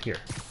guy up here.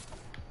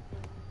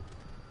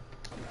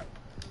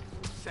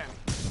 Sammy.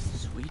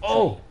 Sweet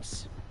Oh!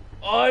 dreams.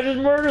 Oh, I just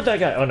murdered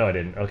that guy! Oh, no, I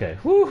didn't. Okay.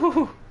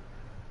 Woo-hoo-hoo.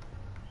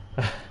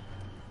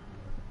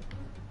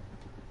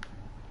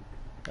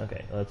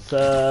 Okay, let's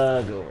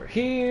go over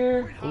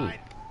here. Ooh.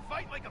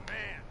 Fight like a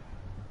man.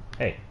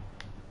 Hey.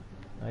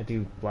 I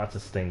do lots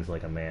of things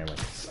like a man, like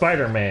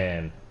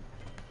Spider-Man.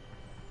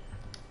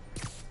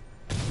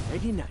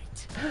 Ready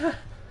night.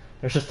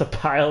 There's just a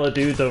pile of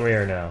dudes over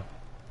here now.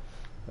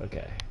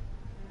 Okay.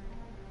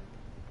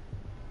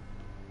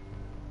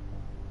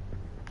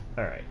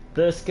 Alright,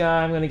 this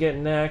guy I'm gonna get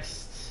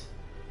next.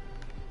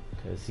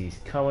 Because he's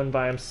coming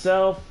by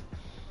himself.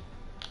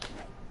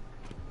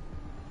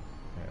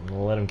 Alright, I'm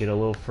gonna let him get a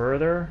little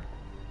further.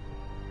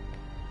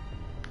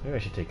 Maybe I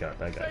should take out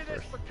that guy Say this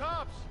first. for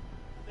cops.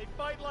 They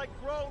fight like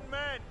grown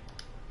men.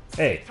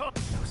 Hey! No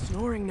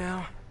snoring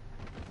now.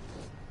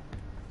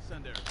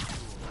 Send Eric to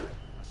school.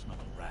 I smell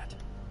a rat.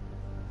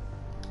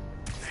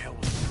 The hell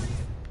was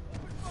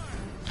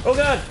Oh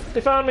god!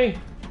 They found me!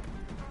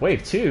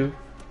 Wave 2?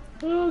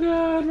 Oh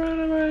god, run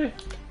away!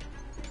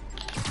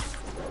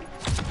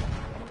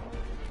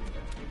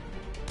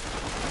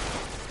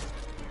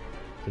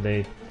 Do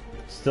they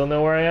still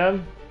know where I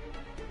am?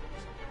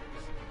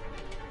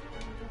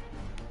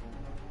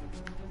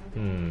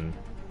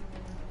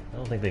 I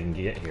don't think they can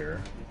get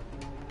here.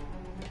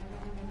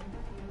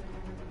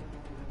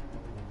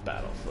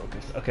 Battle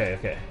focus. Okay,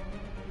 okay.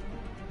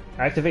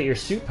 Activate your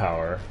suit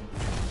power.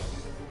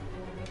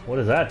 What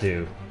does that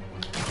do?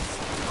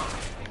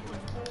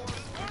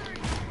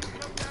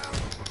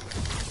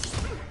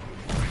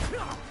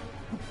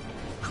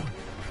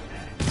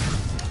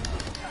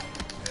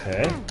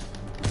 Okay.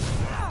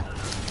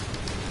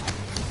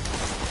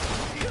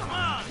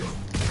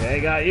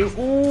 Okay, got you.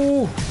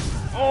 Ooh!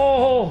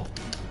 Oh!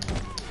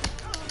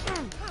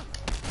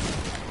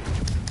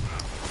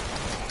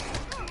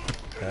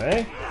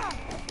 Okay.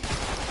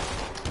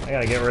 I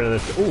gotta get rid of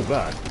this. Oh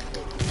god.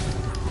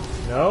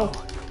 No?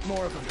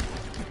 More of them.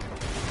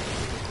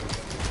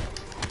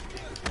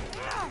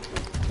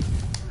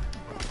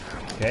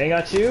 Okay,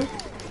 got you.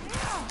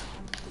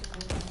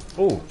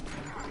 Ooh.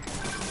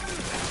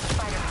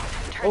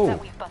 Oh.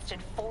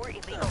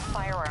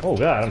 Oh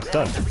god, I'm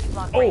stunned.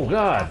 Oh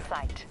god.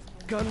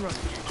 Gun run.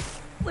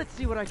 Let's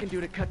see what I can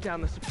do to cut down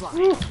the supply.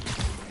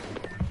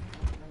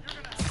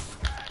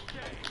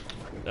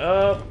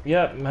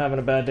 Yep, I'm having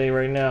a bad day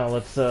right now.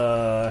 Let's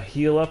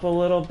heal up a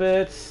little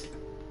bit.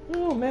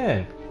 Oh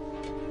man.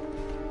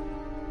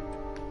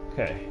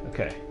 Okay,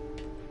 okay.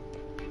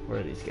 Where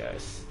are these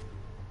guys?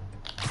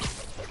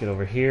 Let's get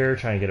over here,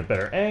 try and get a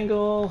better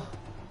angle.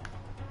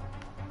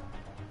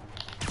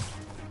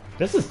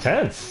 This is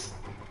tense.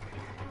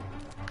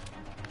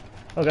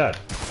 Oh god.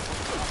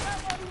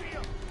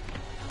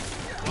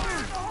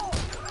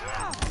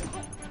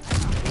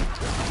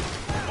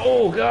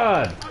 Oh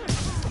god!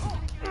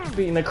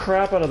 Beating the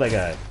crap out of that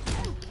guy.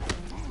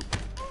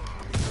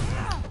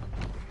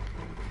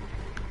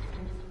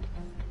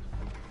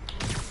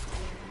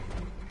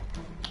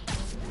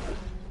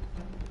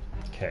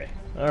 Okay.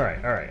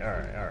 Alright.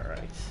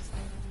 Let's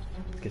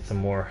get some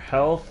more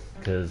health,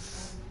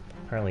 because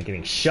apparently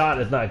getting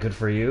shot is not good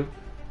for you.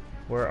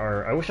 Where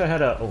are... I wish I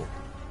had a... Oh.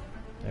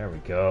 There we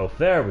go.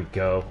 There we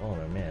go. Oh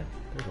man.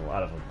 There's a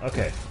lot of them.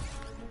 Okay.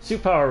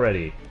 Suit power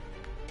ready.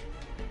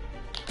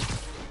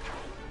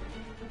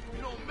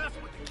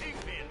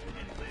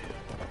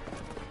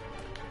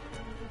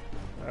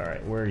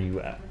 Alright, where are you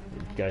at?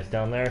 You guys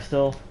down there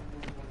still?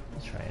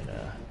 Let's try and,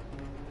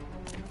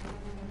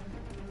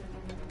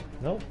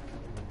 Nope.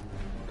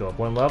 Go up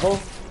one level.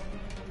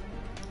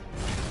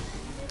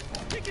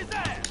 Kick his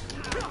ass!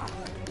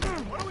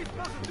 What are we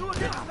supposed to do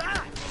against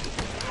that?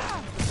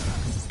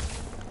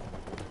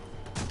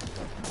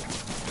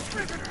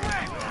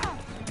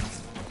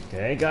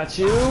 Okay, got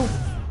you.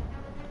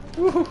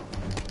 Woohoo!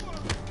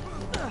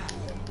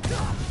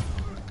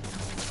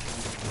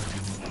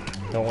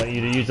 Don't want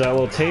you to use that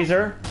little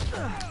taser.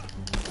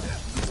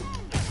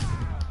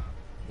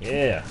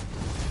 Yeah.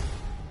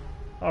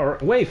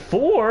 Alright, wait,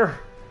 4?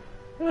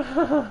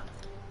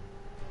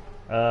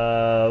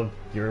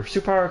 Your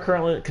superpower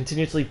currently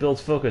continuously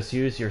builds focus.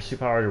 Use your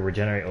superpower to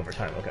regenerate over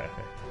time. Okay,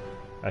 okay.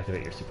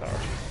 Activate your superpower.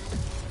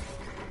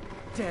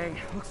 Dang,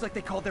 looks like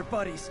they called their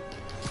buddies.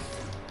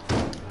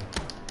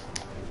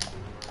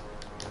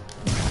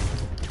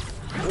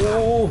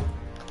 Oh!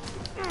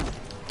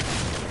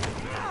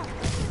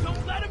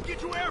 Don't let him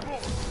get you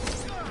airborne!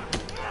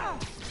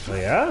 Oh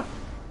yeah?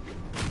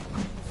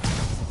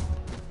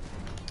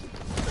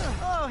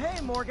 Oh, hey,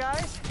 more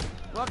guys.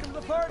 Welcome to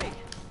the party.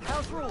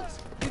 House rules.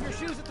 Leave your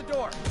shoes at the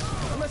door.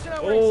 Unless you're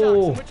not wearing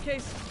socks, in which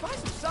case, buy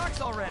some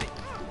socks already.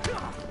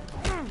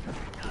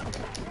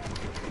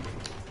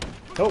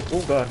 Oh,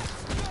 oh god.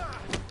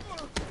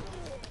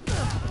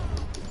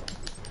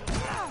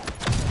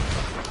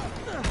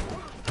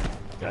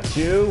 Got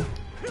you.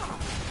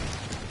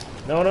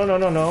 No, no, no,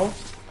 no, no.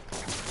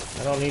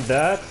 I don't need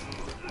that.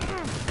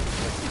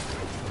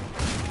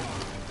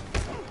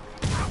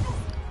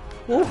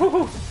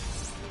 Woohoo!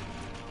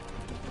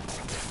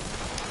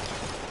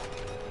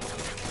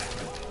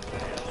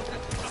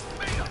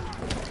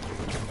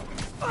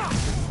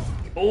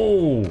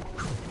 Oh!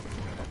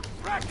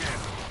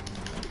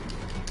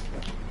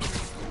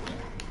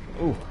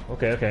 Ooh,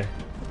 okay, okay.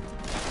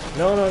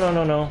 No, no, no,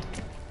 no, no.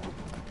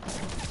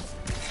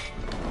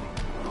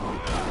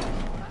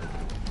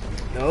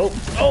 Nope.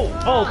 Oh,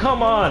 oh,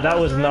 come on! That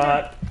was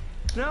not...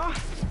 No?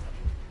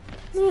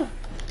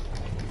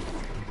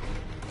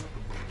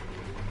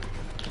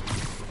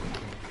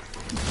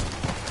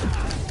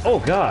 Oh,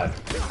 God.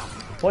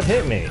 What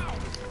hit me?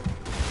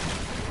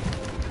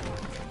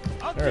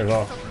 There we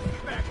go.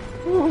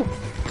 Woo.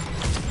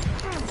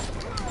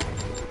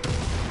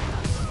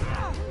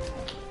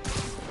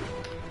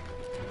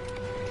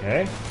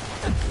 Okay.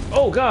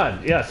 Oh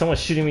god! Yeah, someone's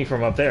shooting me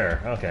from up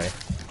there. Okay.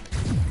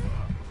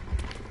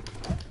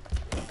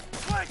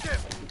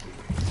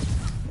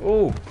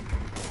 Ooh.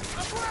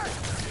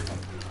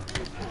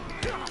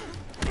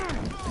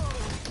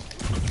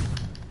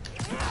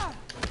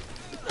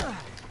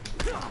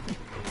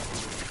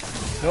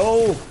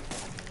 No!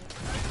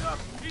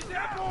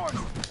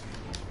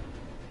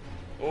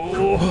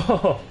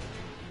 Oh!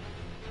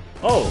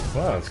 Oh,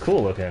 wow, it's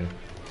cool looking.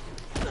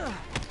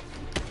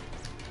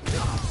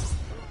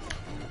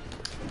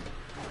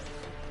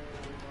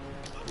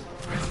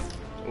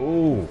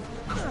 Ooh.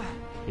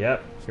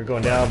 Yep, you're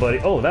going down, buddy.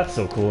 Oh, that's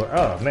so cool.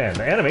 Oh, man,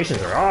 the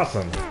animations are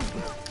awesome.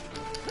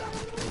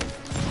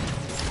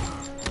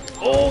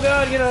 Oh,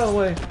 God, get out of the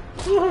way.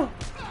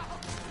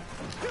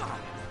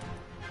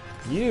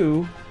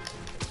 You...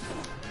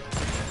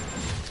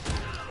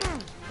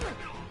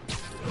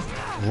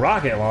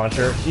 Rocket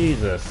launcher?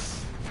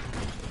 Jesus.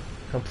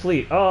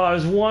 Complete. Oh, I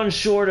was one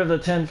short of the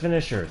 10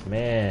 finishers.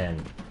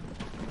 Man.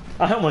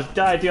 I almost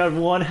died, dude. I had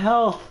 1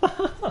 health.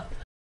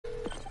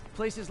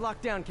 Place is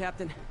locked down,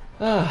 Captain.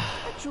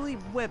 Ah. Actually,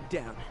 webbed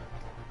down.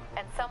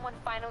 And someone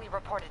finally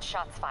reported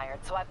shots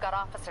fired, so I've got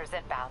officers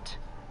inbound.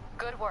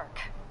 Good work.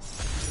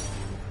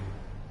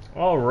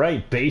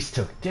 Alright, base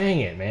took.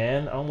 Dang it,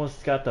 man.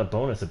 Almost got the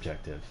bonus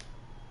objective.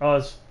 Oh,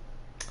 it's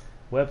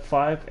Web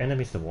 5,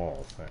 enemies to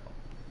walls. Oh.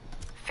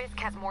 Fisk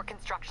has more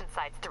construction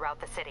sites throughout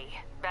the city,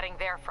 vetting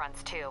their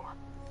fronts too.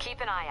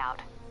 Keep an eye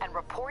out, and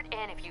report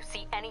in if you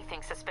see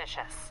anything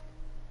suspicious.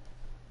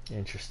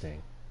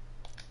 Interesting.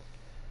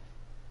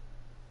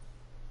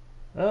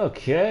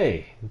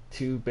 Okay,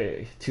 two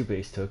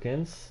base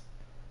tokens,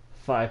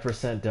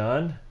 5%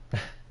 done.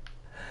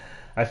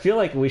 I feel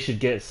like we should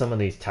get some of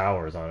these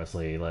towers,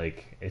 honestly.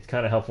 Like, it's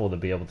kind of helpful to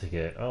be able to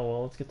get... Oh,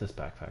 well, let's get this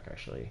backpack,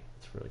 actually.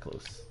 It's really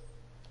close.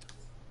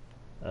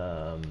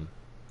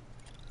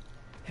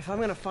 If I'm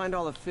gonna find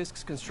all of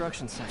Fisk's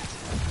construction sites,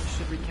 I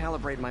should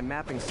recalibrate my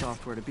mapping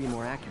software to be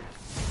more accurate.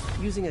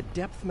 Using a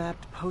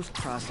depth-mapped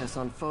post-process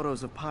on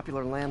photos of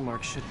popular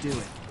landmarks should do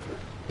it.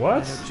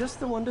 What? They're just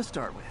the one to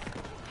start with.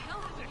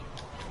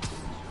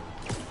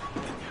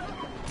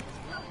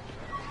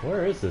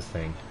 Where is this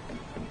thing?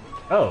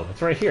 Oh,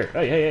 it's right here.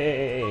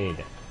 Hey.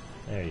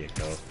 There you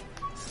go.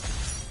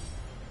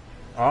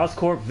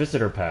 Oscorp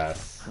Visitor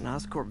Pass. An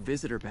Oscorp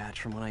visitor badge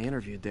from when I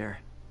interviewed there.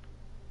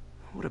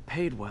 Would have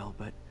paid well,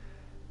 but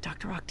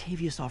Dr.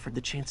 Octavius offered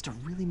the chance to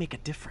really make a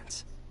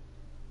difference.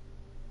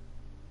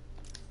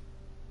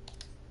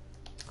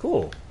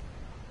 Cool.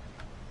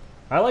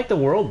 I like the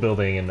world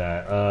building in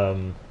that.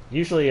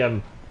 Usually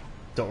I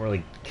don't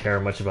really care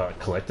much about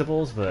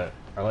collectibles, but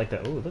I like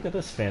that. Ooh, look at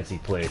this fancy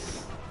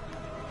place.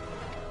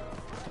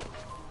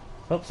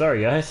 Oh,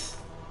 sorry guys.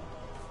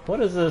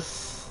 What is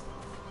this?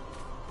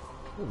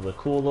 This is a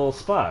cool little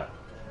spot.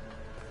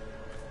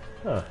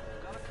 Huh.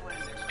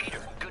 Peter,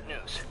 good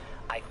news.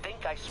 I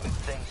think I smoothed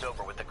things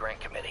over with the grant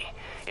committee.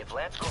 If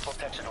Lance Corporal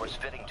Texanor's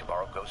fitting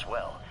tomorrow goes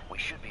well, we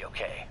should be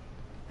okay.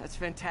 That's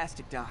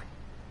fantastic, Doc.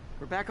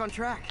 We're back on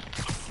track.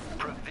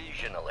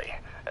 Provisionally,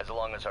 as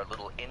long as our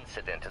little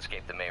incident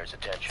escaped the mayor's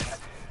attention.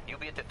 You'll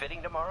be at the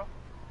fitting tomorrow?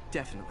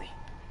 Definitely.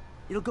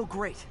 It'll go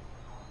great.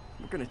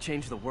 We're gonna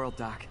change the world,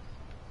 Doc.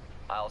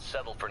 I'll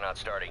settle for not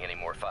starting any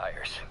more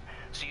fires.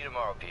 See you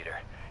tomorrow, Peter.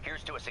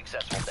 Here's to a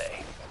successful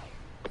day.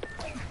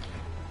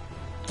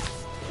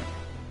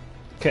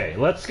 Okay,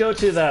 let's go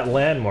to that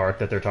landmark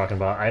that they're talking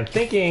about. I'm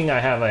thinking I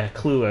have a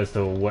clue as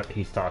to what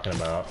he's talking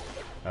about.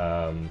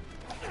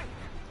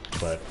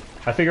 But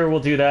I figure we'll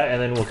do that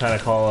and then we'll kind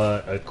of call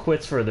a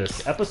quits for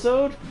this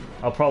episode.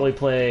 I'll probably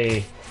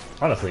play,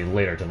 honestly,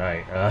 later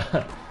tonight.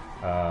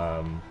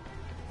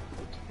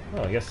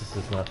 Oh, I guess this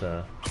is not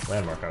the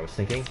landmark I was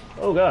thinking.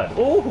 Oh god.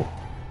 Oh!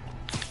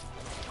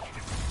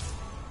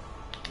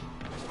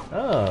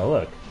 Oh,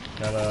 look.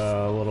 Got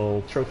a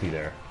little trophy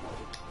there.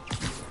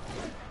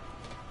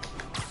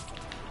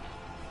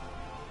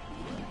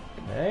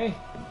 Hey.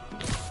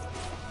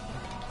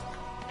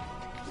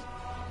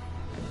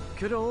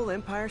 Good old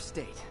Empire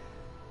State.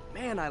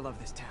 Man, I love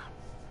this town.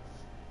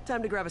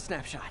 Time to grab a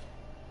snapshot.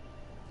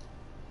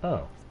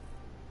 Oh.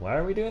 Why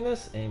are we doing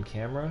this? Aim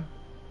camera.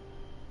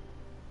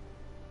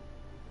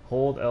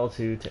 Hold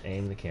L2 to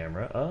aim the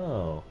camera.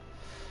 Oh.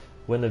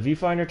 When the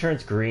viewfinder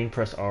turns green,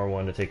 press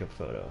R1 to take a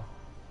photo.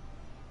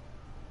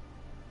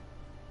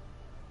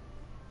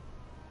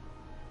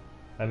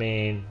 I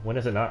mean, when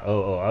is it not?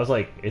 Oh, I was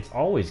like, it's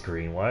always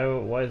green. Why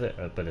is it?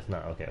 But it's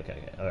not. Okay.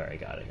 Alright,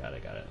 got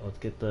it. Let's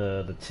get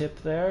the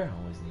tip there.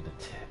 Always need a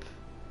tip.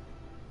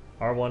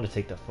 R1 to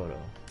take the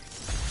photo.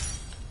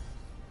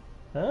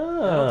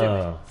 That'll do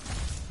Oh.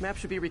 it. Map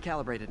should be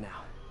recalibrated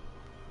now.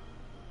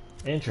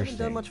 Interesting.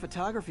 Haven't done much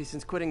photography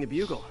since quitting the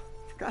Bugle.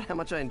 Forgot how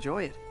much I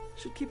enjoy it.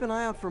 Should keep an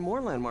eye out for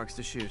more landmarks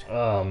to shoot.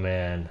 Oh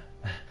man,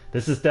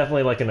 this is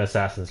definitely like an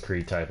Assassin's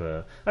Creed type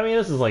of. I mean,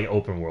 this is like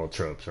open world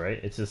tropes,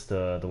 right? It's just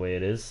the way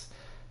it is.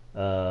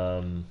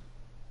 Okay,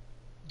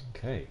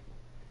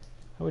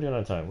 how are we doing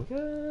on time? We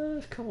got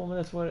a couple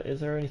minutes. What is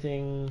there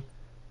anything? I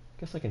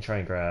guess I can try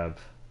and grab.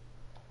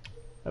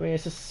 I mean,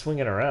 it's just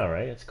swinging around,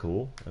 right? It's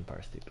cool.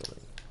 Empire State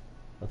Building.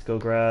 Let's go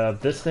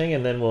grab this thing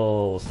and then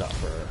we'll stop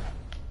for.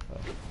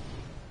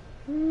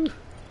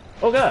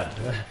 Oh god!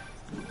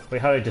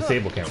 Wait, how do I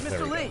disable camera?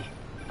 There Mr. we go. Lee!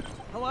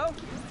 Hello?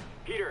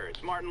 Peter,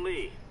 it's Martin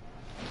Lee.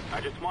 I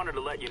just wanted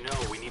to let you know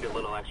we need a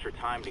little extra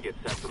time to get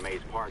set for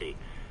May's party.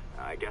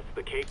 I guess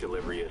the cake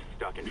delivery is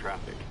stuck in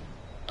traffic.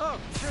 Oh,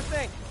 sure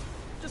thing.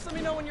 Just let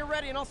me know when you're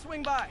ready and I'll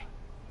swing by.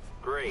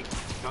 Great.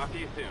 Talk to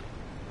you soon.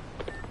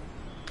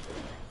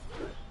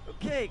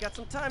 Okay, got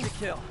some time to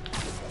kill.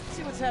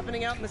 See what's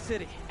happening out in the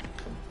city.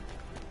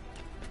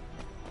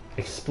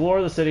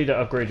 Explore the city to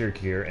upgrade your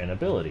gear and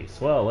abilities.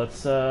 Well,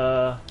 let's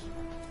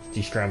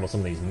descramble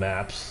some of these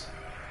maps.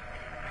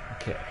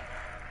 Okay.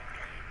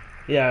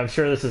 Yeah, I'm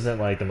sure this isn't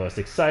like the most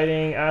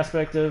exciting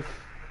aspect of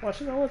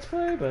watching a Let's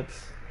Play, but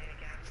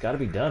it's gotta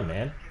be done,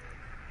 man.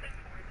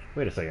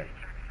 Wait a second.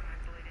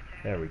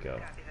 There we go.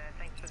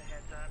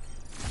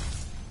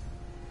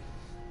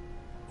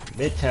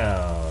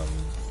 Midtown.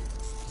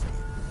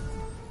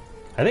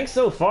 I think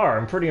so far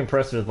I'm pretty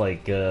impressed with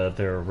like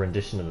their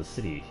rendition of the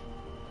city.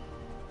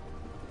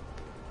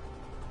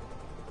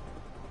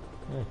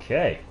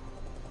 Okay.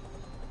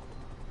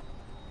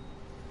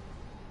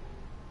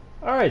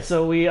 All right,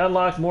 so we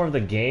unlocked more of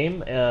the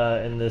game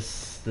in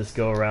this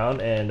go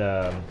around, and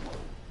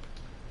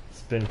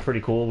it's been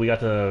pretty cool. We got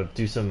to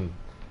do some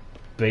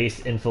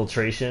base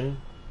infiltration.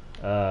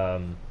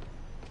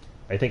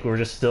 I think we're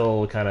just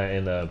still kind of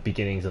in the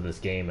beginnings of this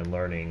game and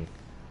learning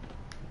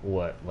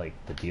what like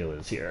the deal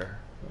is here.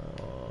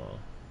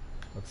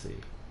 Let's see.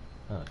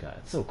 Oh god,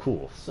 it's so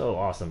cool, so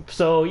awesome.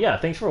 So yeah,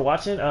 thanks for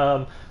watching.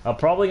 I'm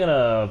probably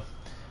gonna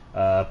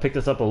pick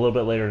this up a little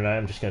bit later tonight.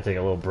 I'm just gonna take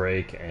a little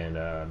break and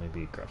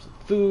maybe grab some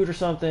food or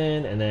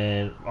something, and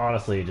then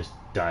honestly just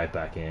dive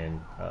back in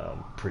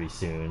pretty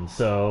soon.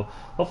 So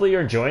hopefully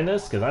you're enjoying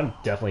this, because I'm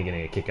definitely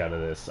getting a kick out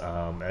of this.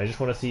 And I just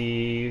want to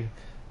see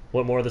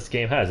what more this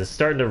game has. It's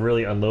starting to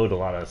really unload a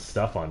lot of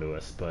stuff onto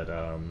us, but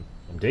I'm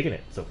digging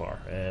it so far,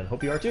 and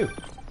hope you are too.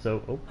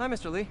 So, oh. Hi,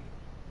 Mr. Lee.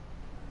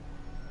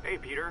 Hey,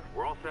 Peter.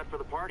 We're all set for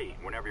the party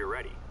whenever you're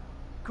ready.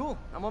 Cool.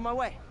 I'm on my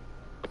way.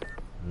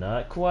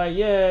 Not quite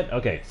yet.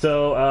 Okay,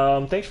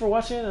 so thanks for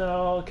watching, and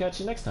I'll catch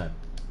you next time.